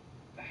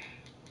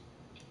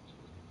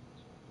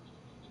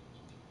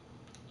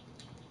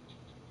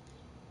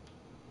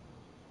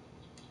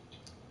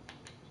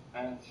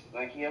 And it's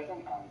like he has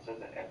an answer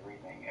to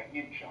everything. If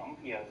you jump,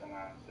 he has an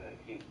answer.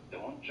 If you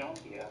don't jump,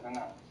 he has an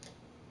answer.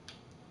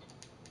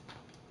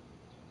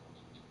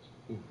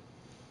 Ooh.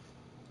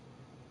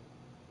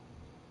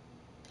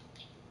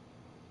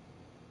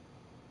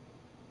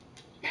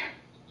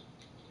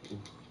 Ooh.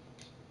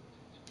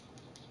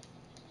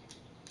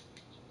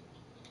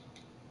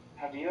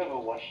 Have you ever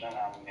watched an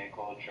anime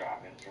called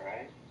Dragon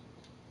Drive?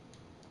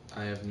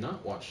 I have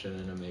not watched an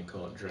anime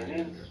called Dragon It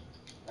is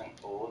Drive. an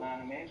old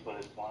anime, but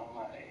it's one of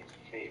my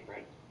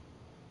favorite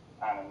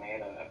anime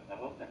that I've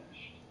never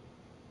finished.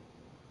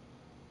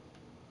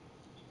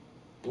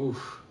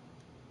 Oof.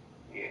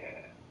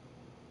 Yeah.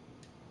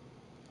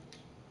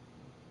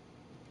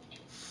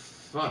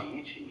 Fuck.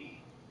 GG.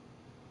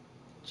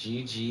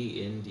 GG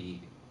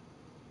indeed.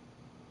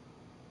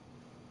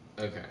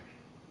 Okay.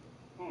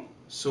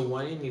 So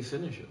why didn't you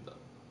finish it though?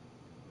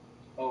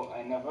 Oh,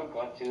 I never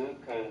got to it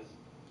because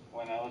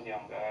when I was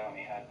younger, I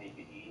only had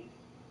DVDs,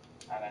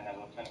 and I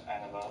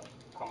never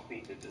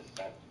completed the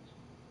set.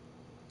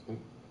 Ooh.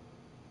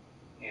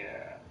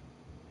 Yeah.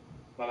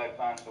 But I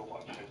plan to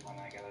watch it when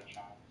I get a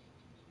chance.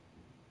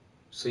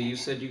 So you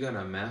said you got a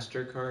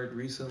MasterCard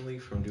recently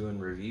from doing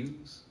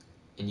reviews?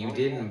 And you Oh,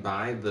 didn't yeah.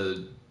 buy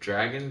the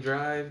Dragon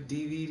Drive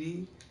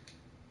DVD?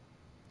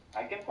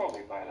 I can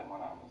probably buy them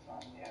on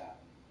Amazon, yeah.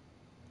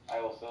 I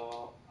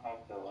also have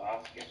the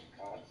last gift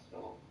card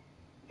still.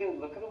 Dude,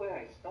 look at the way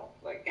I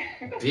stopped. Like,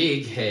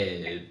 Big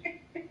head.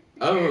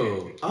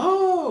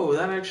 Oh,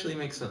 that actually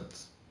makes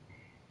sense.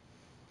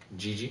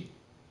 GG.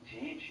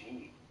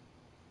 GG.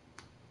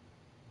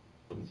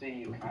 So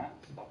you can't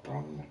stop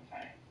rocks in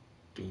time.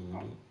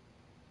 Huh.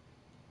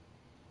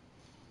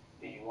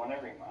 Do you want a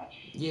rematch?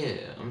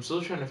 Yeah, I'm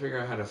still trying to figure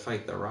out how to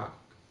fight the Rock.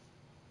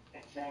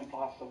 It's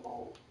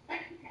impossible.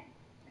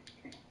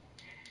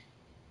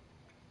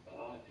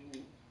 Oh,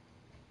 dude.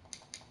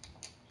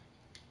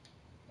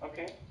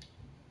 Okay.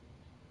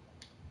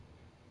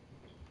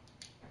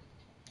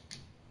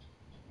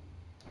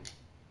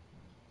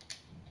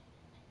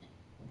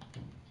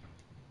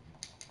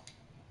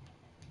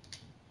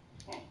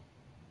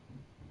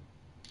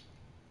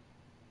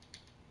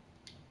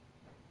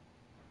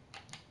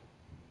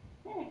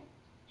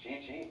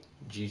 GG.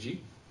 GG.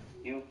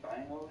 You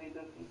finally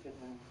defeated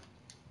him.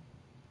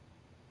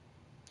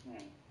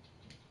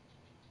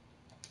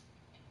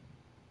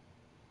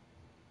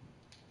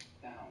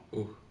 Damn.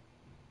 Ooh.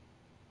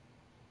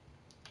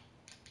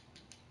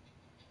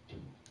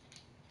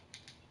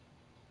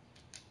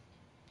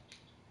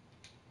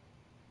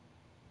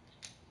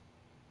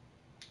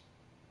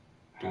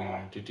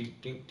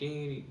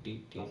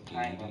 Those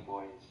timer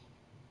boys.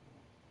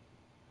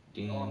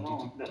 Oh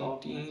no, the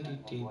ultimate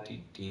timer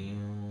boy.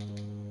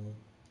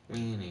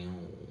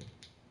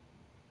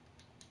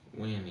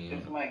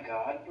 Is my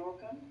god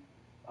broken?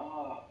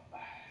 Oh.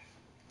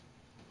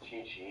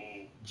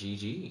 GG.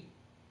 GG.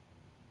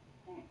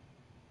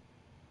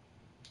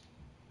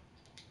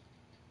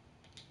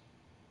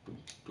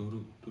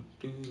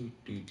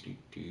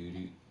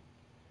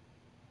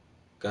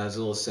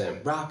 Godzilla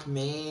said,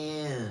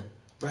 Rockman!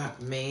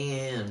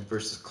 Rockman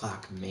versus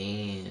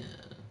Clockman.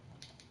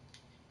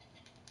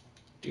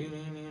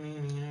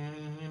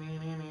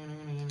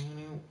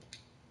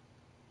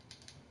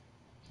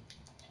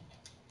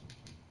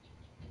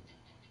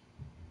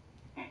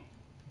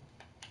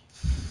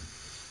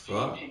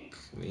 Fuck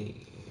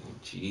me.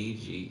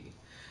 GG.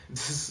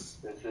 This is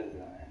an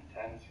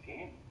intense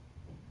game.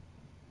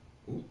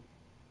 Ooh.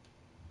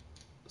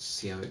 Let's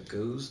see how it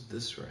goes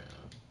this round.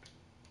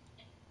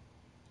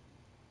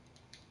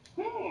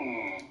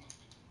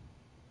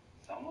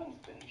 Someone's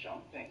been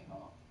jumping,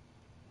 huh?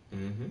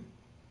 Mm-hmm.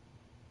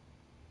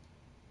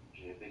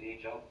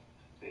 Jibbity jump,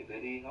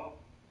 bibbity hop.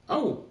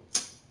 Oh!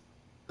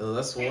 Well,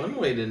 that's one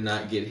way to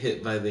not get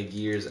hit by the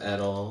gears at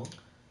all.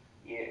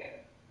 Yeah.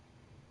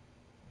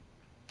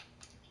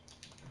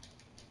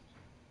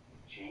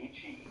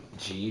 GG.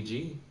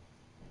 GG.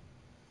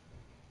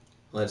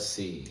 Let's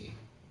see.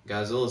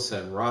 Godzilla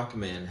said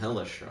Rockman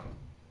hella strong.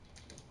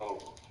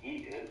 Oh,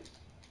 he is.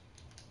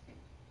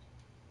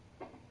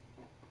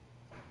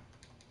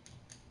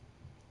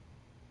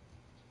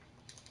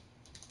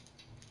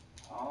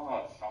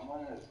 Oh,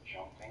 someone is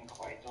jumping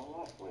quite a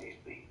lot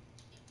lately.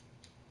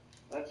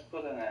 Let's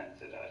put an end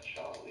to that,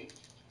 shall we?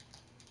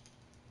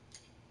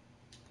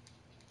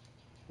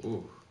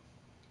 Ooh,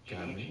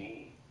 got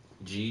me.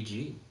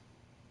 GG.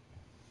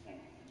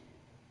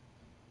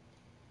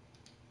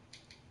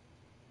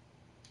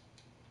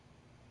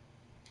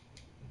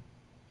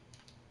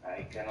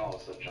 I can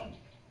also jump.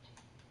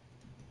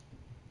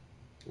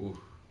 Ooh.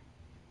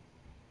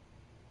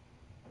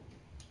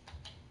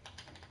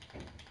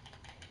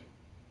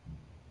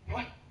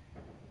 What?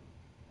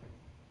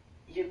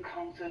 You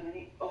counted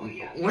me? Oh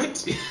yeah.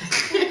 What?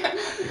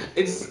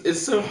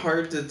 It's so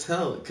hard to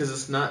tell because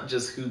it's not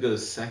just who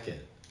goes second.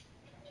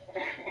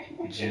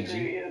 It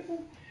really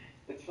isn't.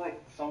 It's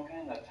like some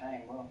kind of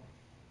timer.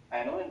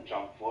 I know in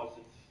Jump Force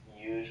it's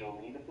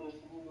usually the person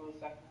who goes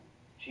second.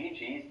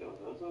 GG's though,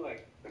 those are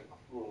like the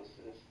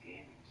closest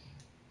games.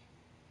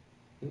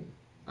 Ooh,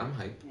 I'm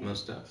hyped,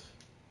 most stuff.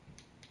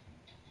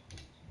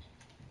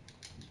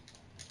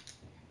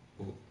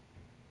 Ooh.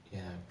 Yeah,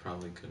 I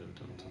probably could have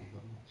done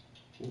something.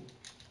 Ooh.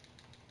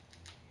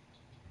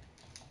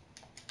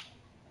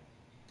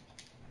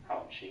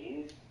 Oh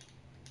jeez.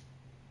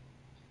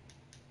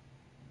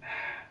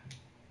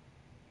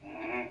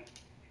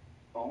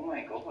 Oh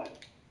my god.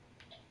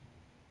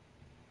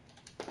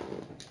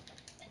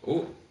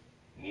 Ooh.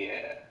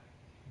 Yeah.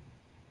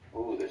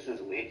 Ooh, this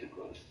is way too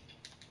close.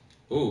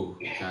 Ooh,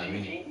 got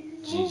me.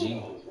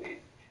 GG. That was way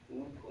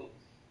too close.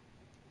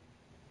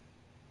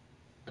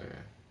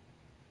 Okay.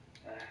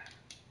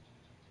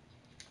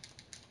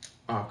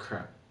 Oh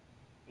crap.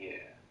 Yeah.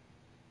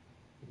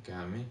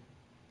 Got me.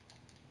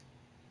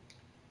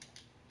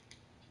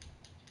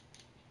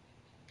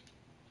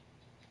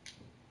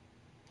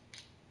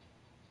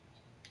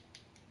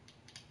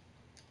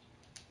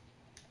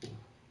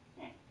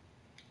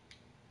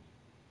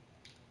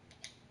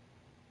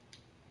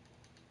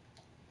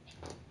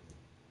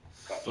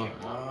 Gotcha.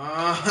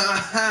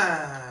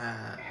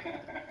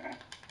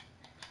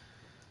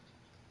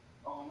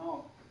 Oh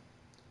no.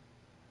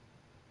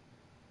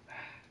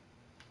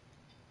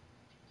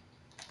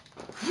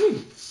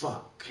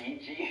 Fuck.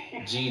 GG.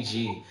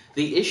 GG.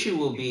 The issue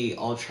will be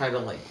I'll try to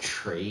like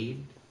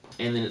trade,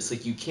 and then it's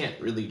like you can't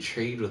really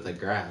trade with a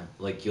grab.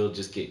 Like you'll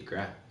just get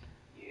grabbed.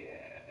 Yeah,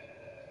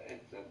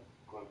 it's a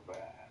good grab.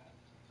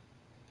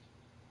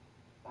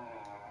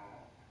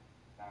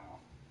 Down.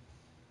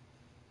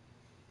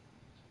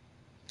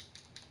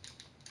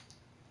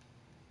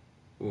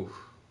 Oof.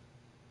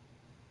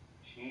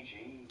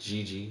 GG.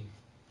 GG.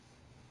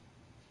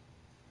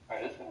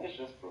 Alright, this guy is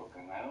just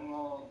broken. I don't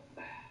know.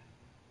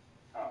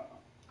 I don't know.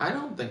 I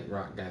don't think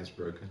Rock Guy's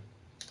broken.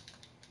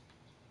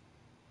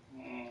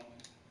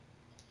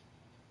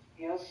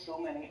 He has so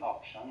many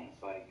options.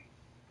 Like,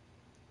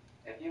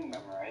 if you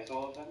memorize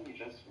all of them, you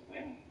just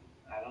win.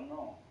 I don't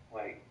know.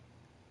 Like,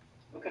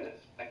 look at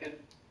this. I could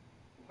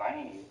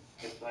vine you.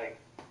 It's like,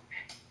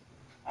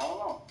 I don't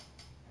know.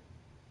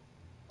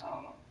 I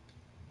don't know.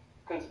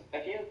 Because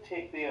if you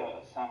take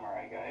the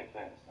samurai guy,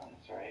 for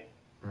instance, right?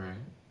 Right.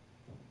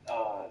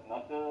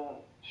 Not the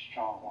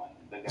strong one.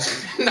 The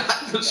guy.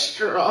 Not the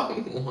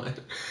strong one.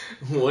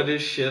 What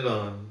is shit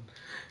on?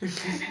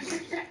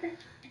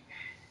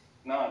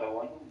 No, the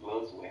one who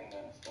blows wind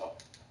and stuff.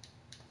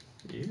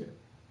 Yeah.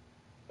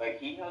 Like,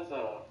 he has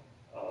a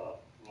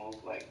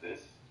move like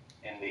this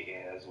in the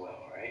air as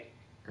well, right?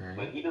 Right.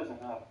 But he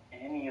doesn't have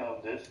any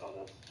of this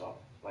other stuff.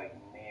 Like,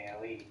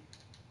 nearly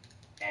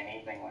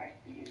anything like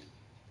these.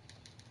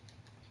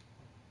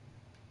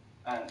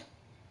 And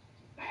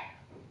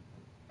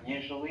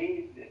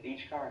usually,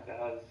 each character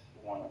has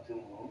one or two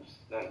moves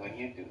that when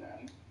you do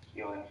them,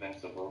 you're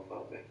invincible for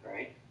a bit,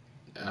 right?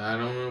 I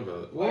don't know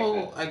about it.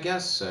 Well, I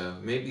guess so.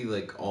 Maybe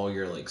like all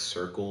your like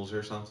circles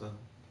or something.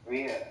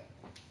 Yeah,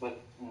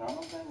 but none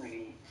of them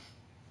really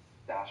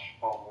dash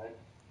forward,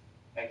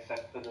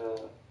 except for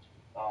the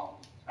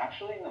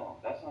actually no,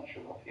 that's not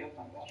true. A few of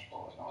them dash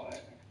forward. Now that I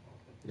think about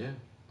it. Yeah,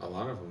 a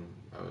lot of them,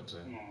 I would say.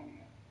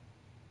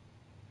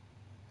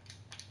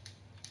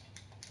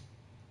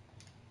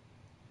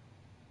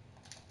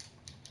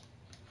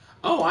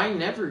 Oh, I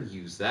never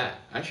use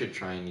that. I should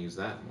try and use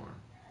that more.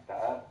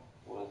 That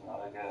was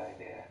not a good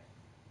idea.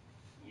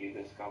 You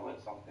discovered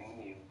something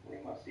new. We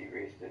must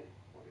erase it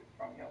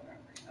from your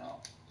memory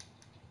now.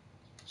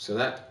 So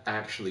that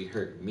actually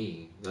hurt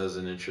me. That was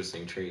an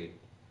interesting trade.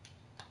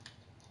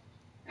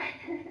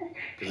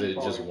 Because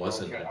it just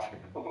wasn't a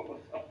trade.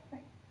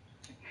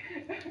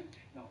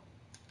 No.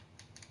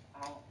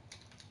 Ow.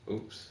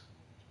 Oops.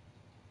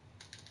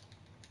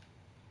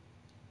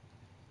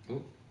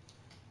 Oop.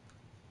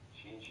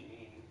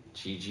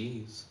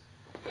 GG's.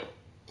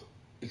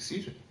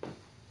 Excuse me.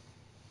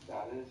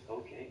 That is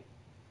okay.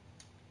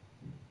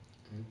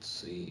 Let's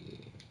see.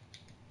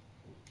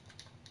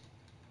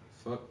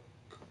 Fuck.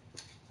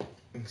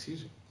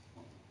 Excuse me.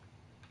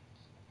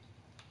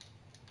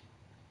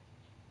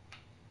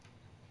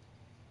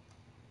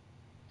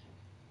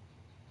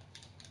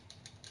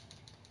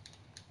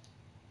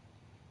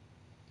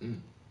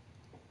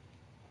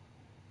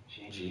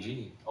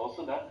 GG.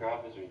 Also, that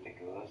grab is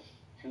ridiculous.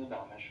 2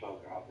 damage for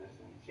a grab is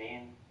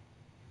insane.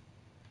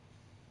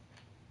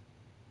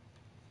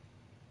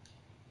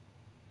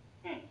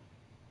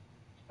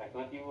 I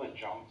thought you would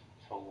jump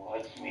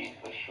towards me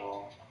for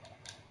sure.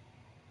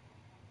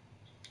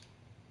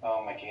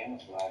 Oh, my game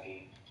is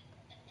laggy.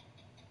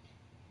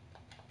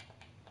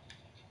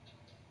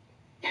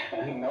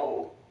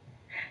 No,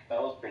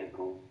 that was pretty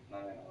cool.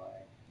 Not gonna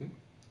lie.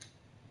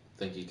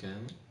 Thank you,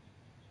 Ken.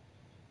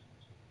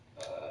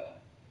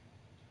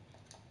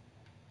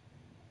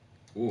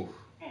 Ooh,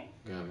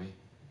 got me.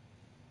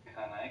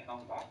 Can I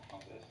come back from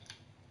this?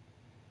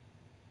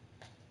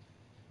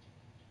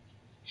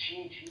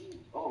 GG.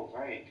 Oh,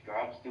 right.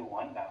 Grabs do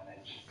 1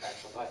 damage. I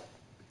forgot.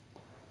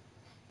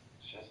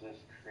 It's just this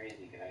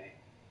crazy guy.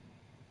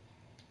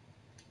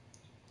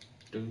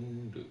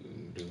 Dun,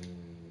 dun, dun.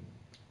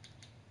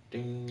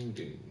 Ding,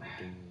 ding,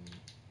 ding.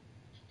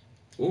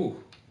 Ooh.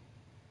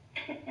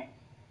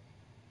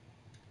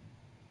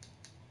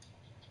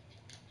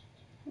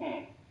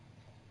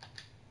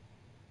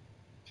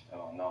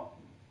 Oh no.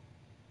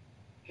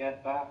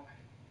 Get back.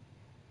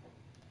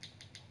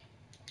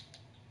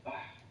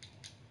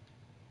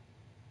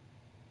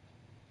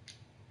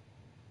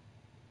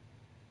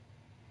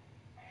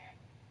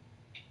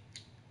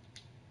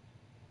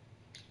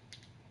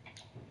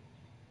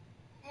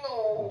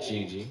 No.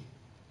 GG.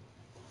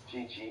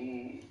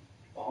 GG.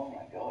 Oh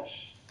my gosh.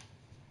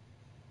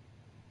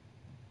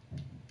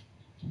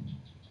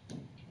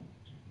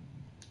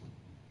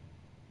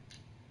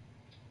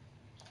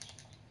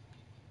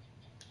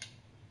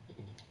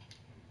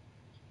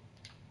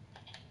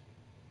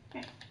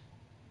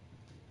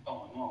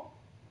 Oh no.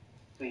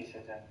 Please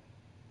hit him.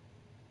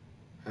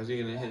 How's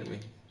he gonna hit me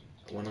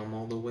when I'm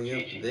all the way up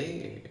GG.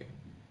 there?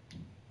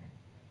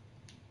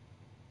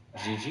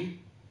 GG.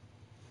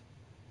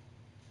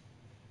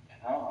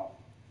 Oh.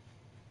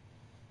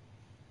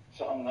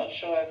 So I'm not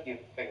sure if you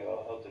figure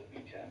out how to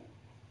beat him,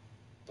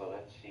 but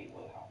let's see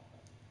what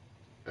happens.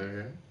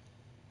 Okay.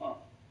 Huh.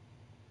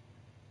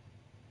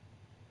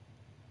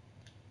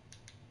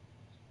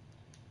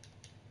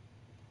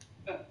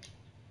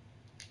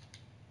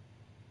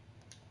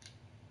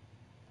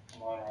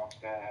 Come on, Rock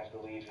Guy, I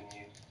believe in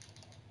you.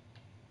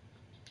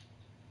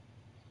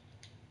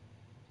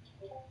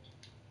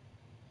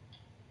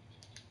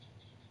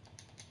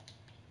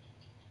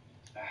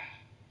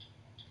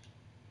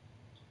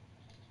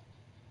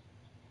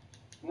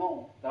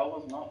 No, that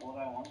was not what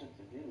I wanted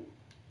to do.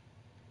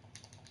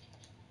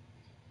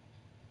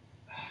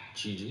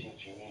 GG.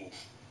 GG.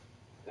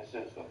 This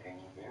is looking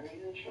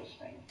very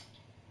interesting.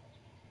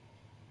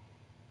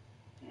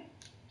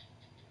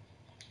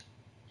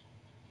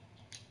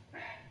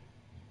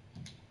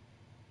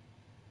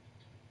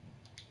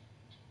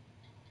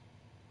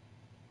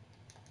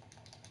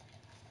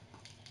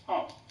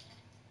 Huh.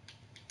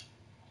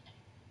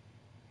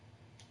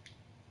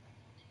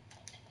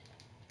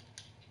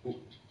 Ooh.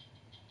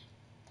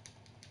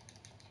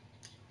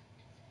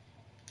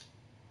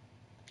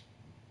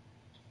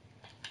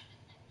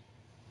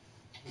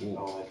 Ooh.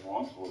 Oh, it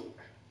won't work.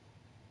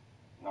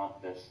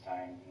 Not this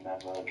time.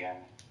 Never again.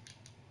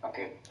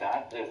 Okay,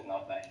 that is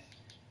not nice.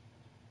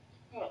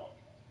 No.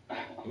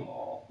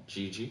 Oh.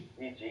 GG.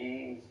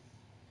 GG.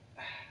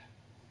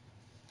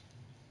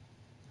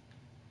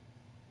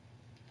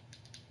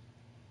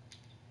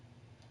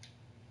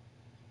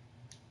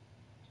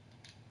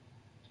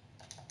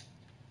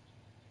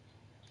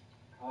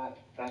 God,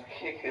 that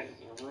kick is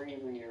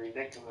really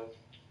ridiculous.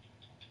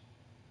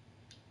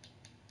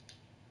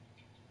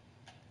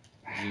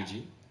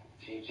 GG.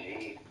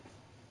 GG.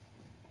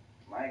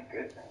 My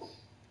goodness.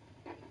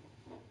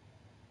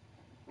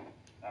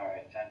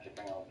 Alright, time to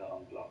bring out the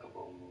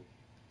unblockable move.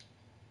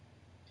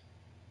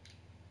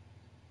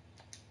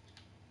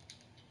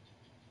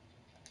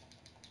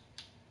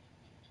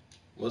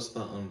 What's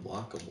the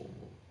unblockable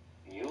move?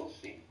 You'll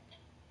see.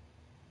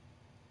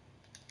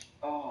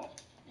 Oh,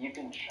 you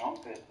can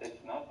jump it.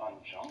 It's not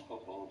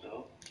unjumpable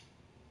though.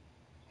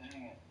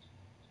 Dang it.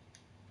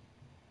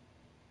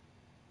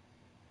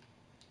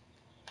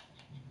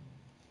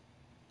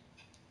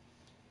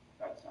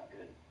 That's not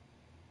good.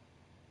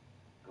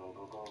 Go,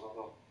 go, go, go,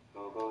 go.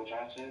 Go, go,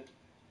 Josh it.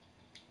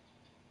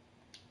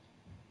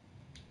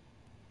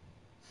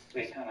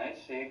 Wait, can I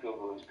say go,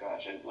 go,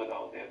 Josh it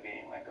without there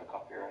being like a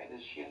copyright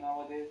issue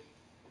nowadays?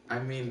 I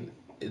mean,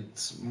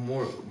 it's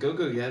more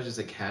Go-Go Gadget is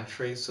a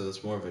catchphrase, so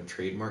it's more of a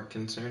trademark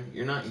concern.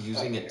 You're not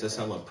using it to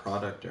sell a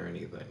product or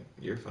anything.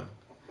 You're fine.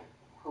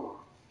 Whew.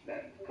 Then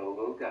go,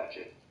 go,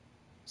 gotcha.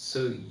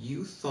 So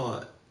you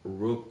thought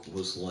Rook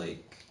was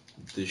like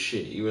the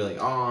shit. You were like,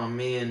 oh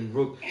man,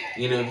 Rook.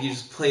 You know, if you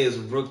just play as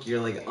Rook,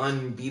 you're like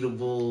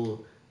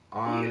unbeatable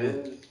on He it.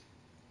 is.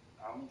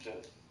 I'm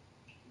just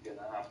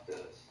gonna have to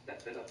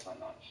step it up a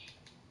notch.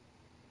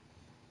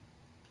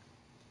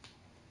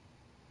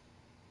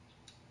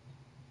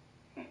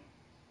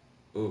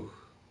 Ooh.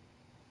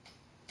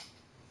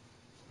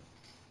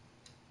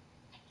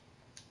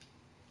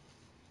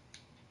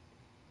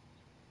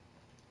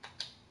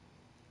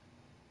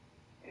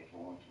 It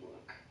won't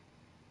work.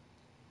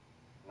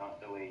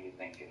 Not the way you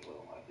think it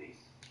will, at least.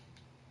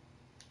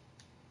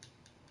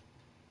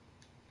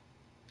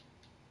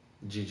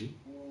 GG.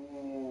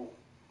 Ooh,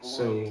 boy,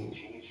 So,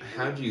 GG.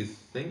 how do you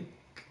think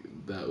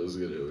that was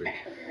gonna work?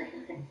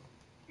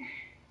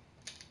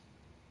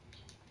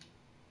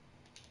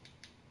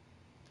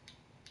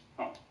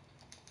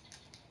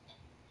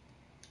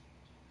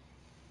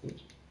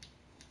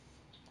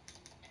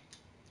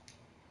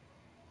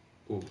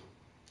 Ooh.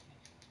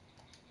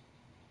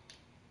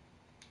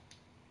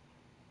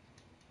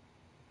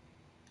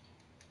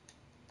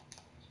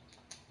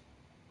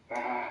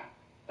 Ah,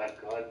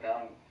 that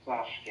goddamn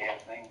flash game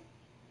thing.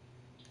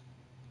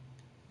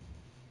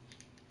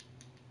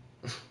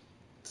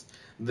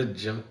 The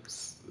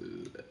jumps,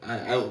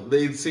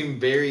 they seem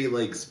very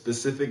like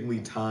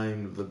specifically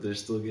timed, but they're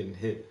still getting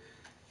hit.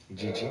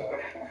 GG.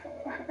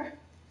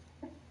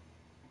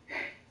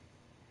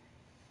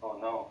 Oh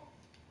no.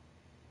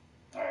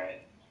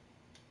 Alright.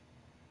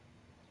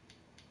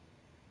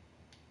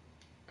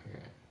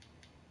 Okay.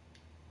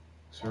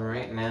 So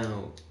right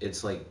now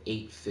it's like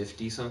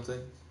 8:50 something.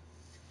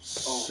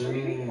 Oh,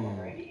 really? Soon.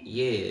 Already?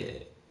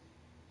 Yeah.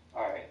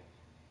 Alright.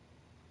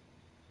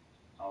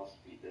 I'll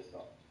speed this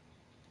up.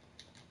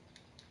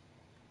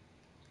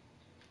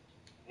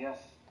 Yes,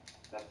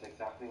 that's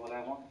exactly what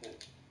I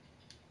wanted.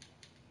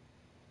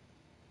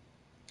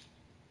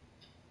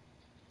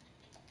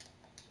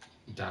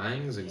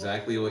 Dying is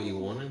exactly what you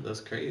wanted? That's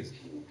crazy.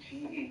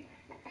 GG.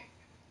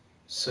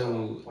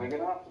 So, we're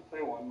gonna have to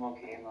play one more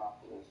game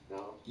after this,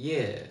 though.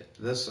 yeah,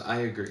 I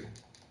agree.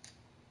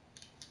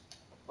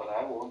 But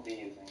I won't be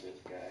using this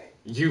guy.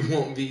 You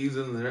won't be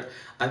using the.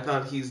 I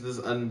thought he's this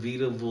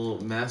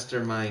unbeatable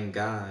mastermind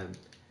god.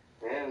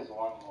 There's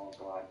one more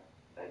god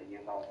that you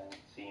haven't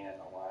seen in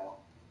a while.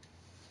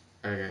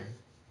 Okay.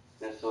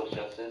 This was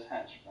just his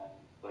henchman,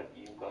 but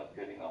you got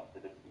good enough to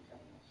defeat him,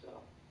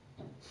 so.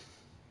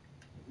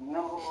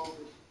 No!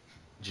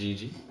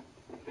 GG.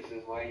 This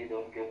is why you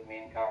don't give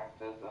main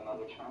characters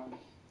another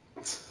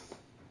chance.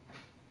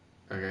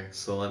 Okay,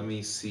 so let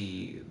me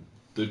see.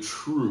 The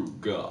true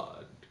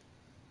god.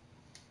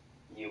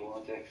 You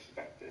won't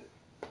expect it.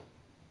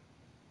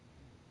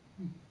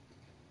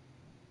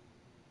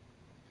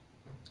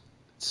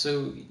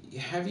 So,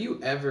 have you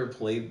ever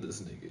played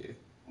this nigga?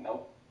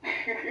 Nope.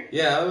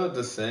 Yeah, I was about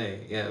to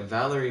say. Yeah,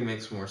 Valerie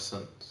makes more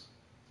sense.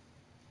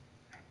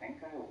 I think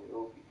I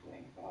will be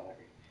playing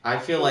Valerie. I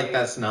feel like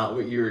that's not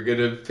what you were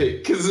gonna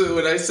pick, because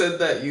when I said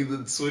that, you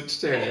then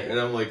switched her, and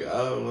I'm like,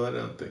 oh, well, I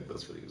don't think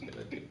that's what he was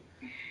gonna do.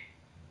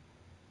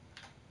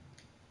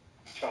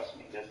 Trust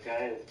me, this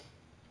guy is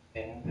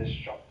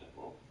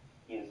indestructible.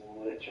 He is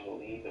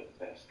literally the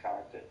best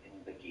character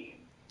in the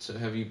game. So,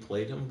 have you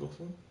played him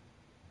before?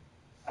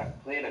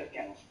 I've played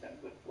against him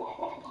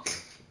before.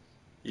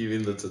 You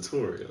mean the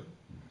tutorial?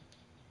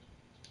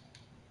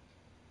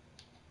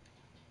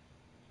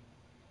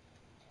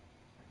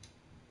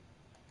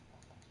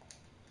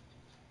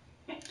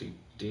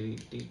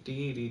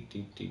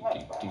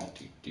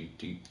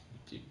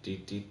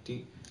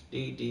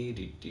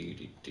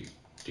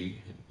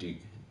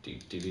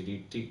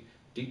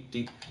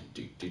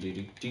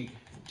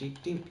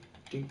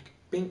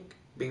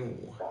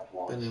 That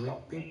won't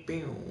stop me.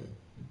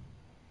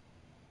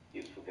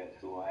 You forget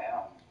who I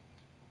am.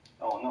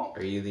 Oh no.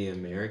 Are you the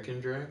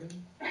American dragon?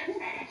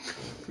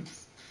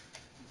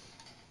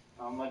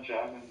 I'm a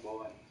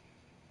dragonborn.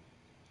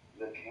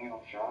 The king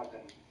of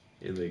dragons.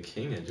 You're the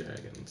king of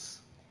dragons.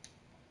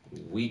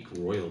 Weak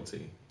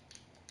royalty.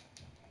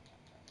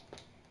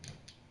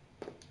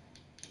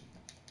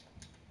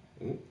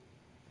 Ooh.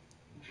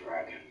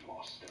 Dragon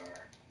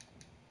Master.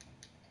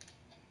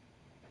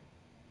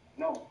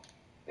 No,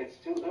 it's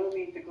too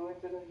early to go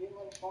into the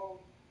human form.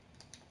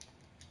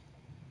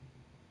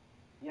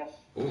 Yes.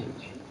 Ooh.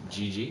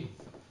 GG.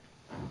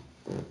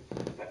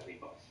 Belly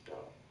Buster.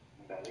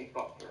 Belly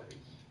Buffers.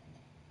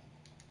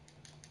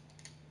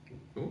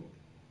 Ooh.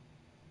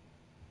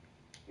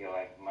 You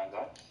like my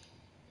guts?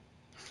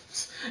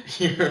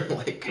 You're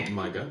like,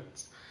 my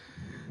guts.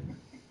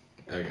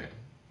 Okay.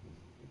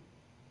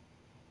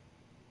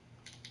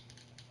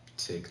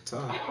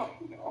 TikTok. Oh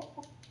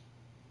no.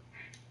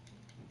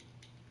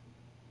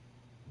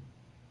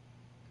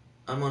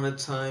 I'm on a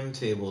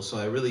timetable, so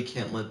I really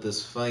can't let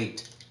this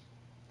fight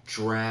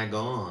drag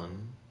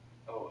on.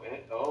 Oh,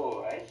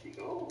 I see.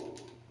 Ooh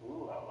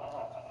la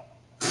la.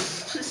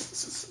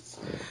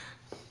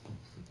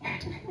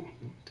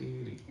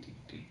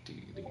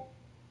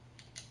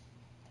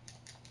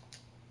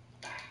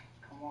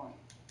 Come on.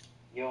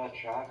 You're a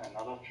dragon,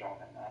 not a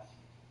dragoness.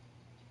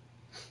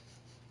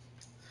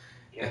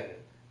 Get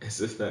it?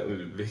 As if that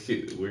would make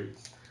it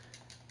worse.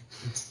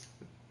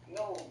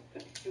 No,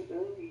 it's too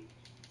early.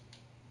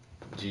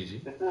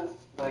 GG. This is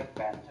like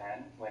Ben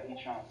 10 when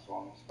he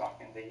transforms back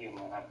into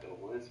human at the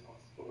worst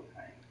possible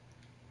time.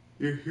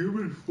 Your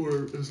human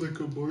form is like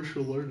a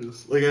martial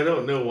artist. Like, I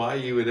don't know why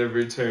you would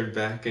ever turn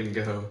back and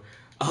go,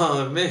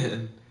 oh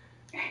man,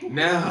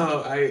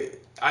 now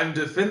I'm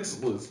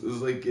defenseless.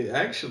 It's like,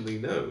 actually,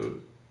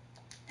 no.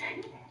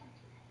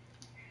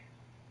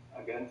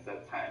 Against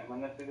the time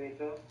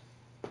manipulator,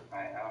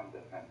 I am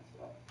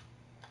defenseless.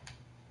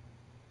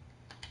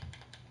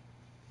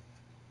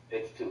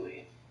 It's too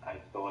late. I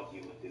thought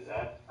you would do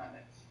that, and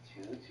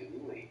it's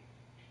too late.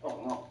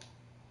 Oh no.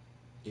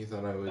 You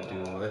thought I would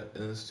do what,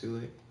 and it's too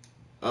late?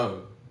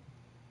 Oh.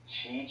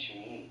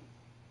 Chi.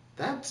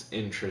 That's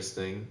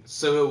interesting.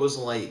 So it was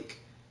like,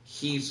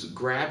 he's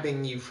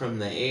grabbing you from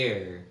the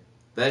air,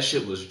 That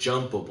shit was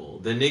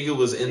jumpable. The nigga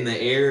was in the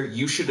air.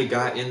 You should have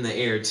got in the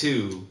air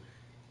too,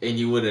 and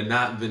you would have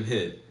not been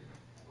hit.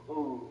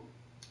 Ooh.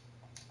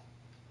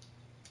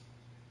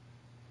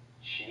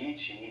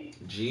 GG.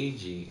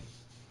 GG.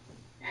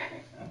 I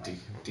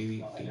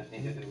just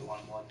need to do it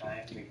one more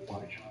time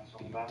before I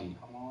transform back.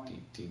 Come on.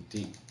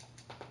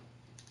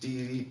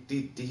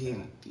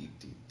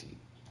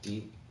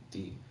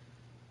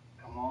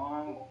 Come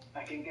on.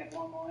 I can get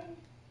one more in.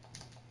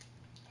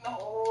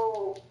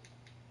 No.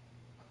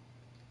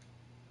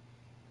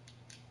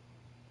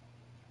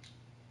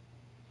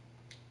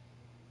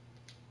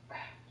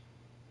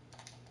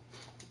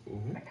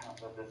 I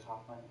can't let this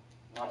happen.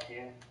 Not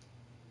here.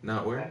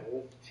 Not where? I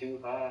worked too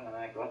hard and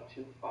I got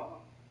too far.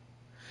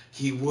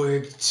 He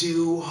worked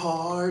too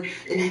hard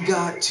and he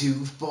got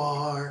too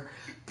far,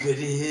 but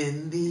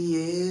in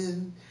the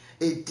end,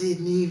 it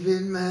didn't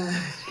even matter.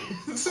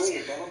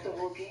 Wait, that was the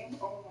whole game?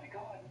 Oh my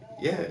god, no.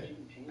 Yeah.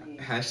 GG.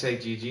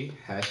 Hashtag GG.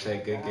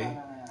 Hashtag good game.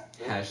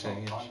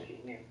 Hashtag fun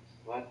handshake. games.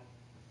 What?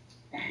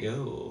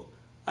 Yo,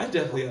 I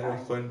definitely had a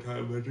fun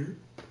time, Andrew.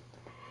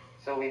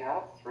 So we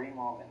have 3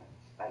 more minutes.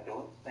 I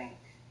don't think.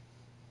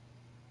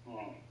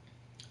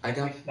 I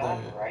got we start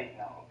right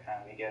now. Can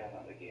we get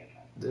another game?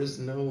 There's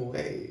no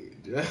way.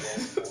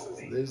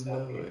 There's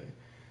no way.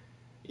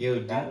 Yo,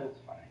 dude. That is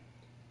fine.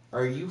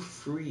 Are you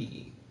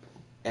free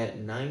at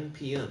 9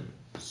 p.m.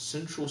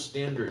 Central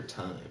Standard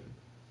Time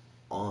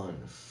on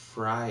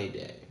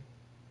Friday?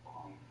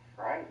 On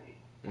Friday?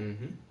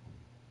 Mm-hmm.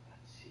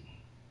 Let's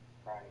see.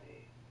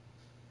 Friday.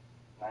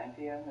 9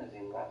 p.m. is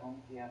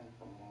 11 p.m.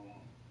 for me.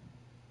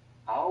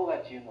 I'll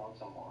let you know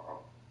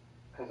tomorrow.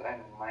 Because I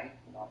might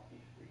not be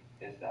free.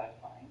 Is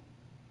that fine?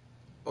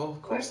 Oh,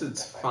 of course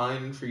it's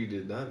fine for you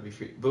to not be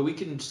free. But we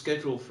can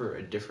schedule for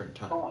a different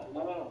time. Oh,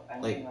 no. I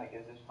mean,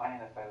 is it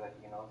fine if I let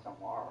you know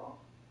tomorrow?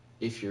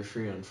 If you're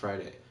free on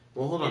Friday.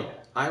 Well, hold on.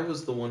 I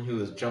was the one who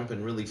was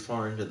jumping really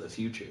far into the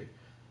future.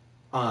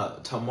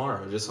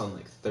 Tomorrow, just on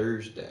like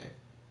Thursday,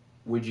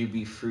 would you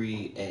be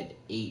free at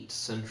 8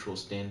 Central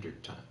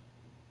Standard Time?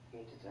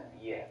 8 to 10.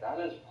 Yeah, that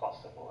is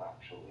possible,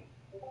 actually.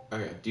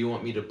 Okay, do you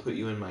want me to put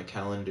you in my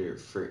calendar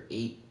for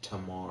 8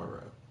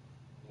 tomorrow?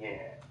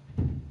 Yeah.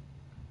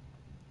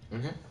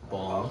 Okay,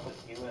 I'll put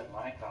you in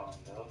my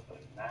calendar for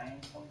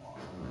 9 tomorrow.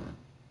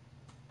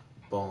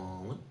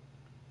 Ballin'.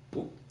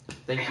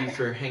 Thank you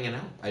for hanging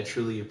out. I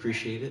truly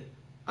appreciate it.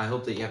 I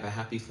hope that you have a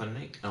happy, fun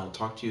night, and I'll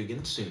talk to you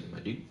again soon, my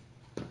dude.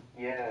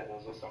 Yeah,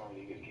 those are some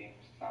really good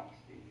games. Thanks,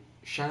 Steve.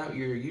 Shout out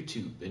your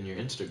YouTube and your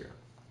Instagram.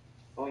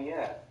 Oh,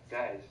 yeah.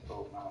 Guys.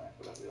 Oh, man, I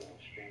forgot we were on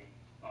stream.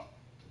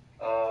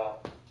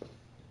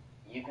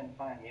 You can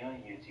find me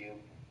on YouTube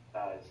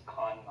as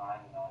Conman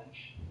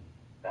Nudge.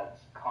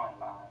 That's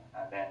Conman,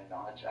 and then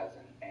Nudge as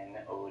in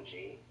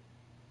N-O-J.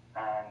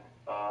 And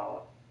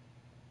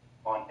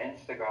on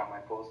Instagram,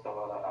 I post a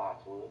lot of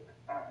artwork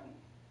and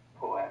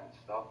poem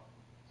stuff,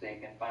 so you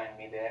can find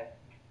me there.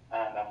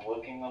 And I'm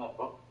working on a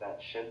book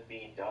that should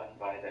be done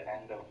by the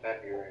end of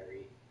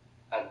February,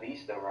 at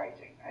least the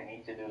writing. I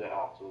need to do the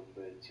artwork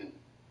for it too,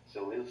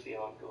 so we'll see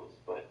how it goes.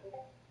 But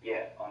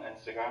yeah, on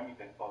Instagram you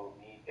can follow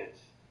me. It's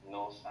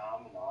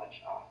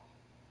NoSamNodgeArt.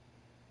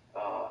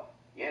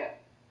 Yeah.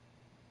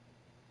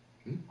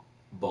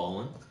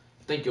 Ballin'.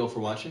 Thank you all for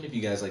watching. If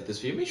you guys like this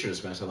video, make sure to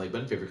smash that like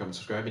button, favorite, comment,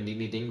 subscribe, and ding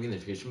ding ding, the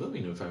notification bell. Be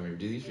notified when we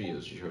do these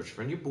videos. Your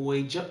friend, your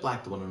boy, Jet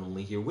Black, the one and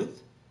only, here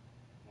with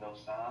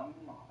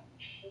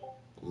NoSamNodge.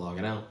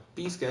 Logging out.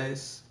 Peace,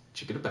 guys.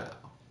 Check it about.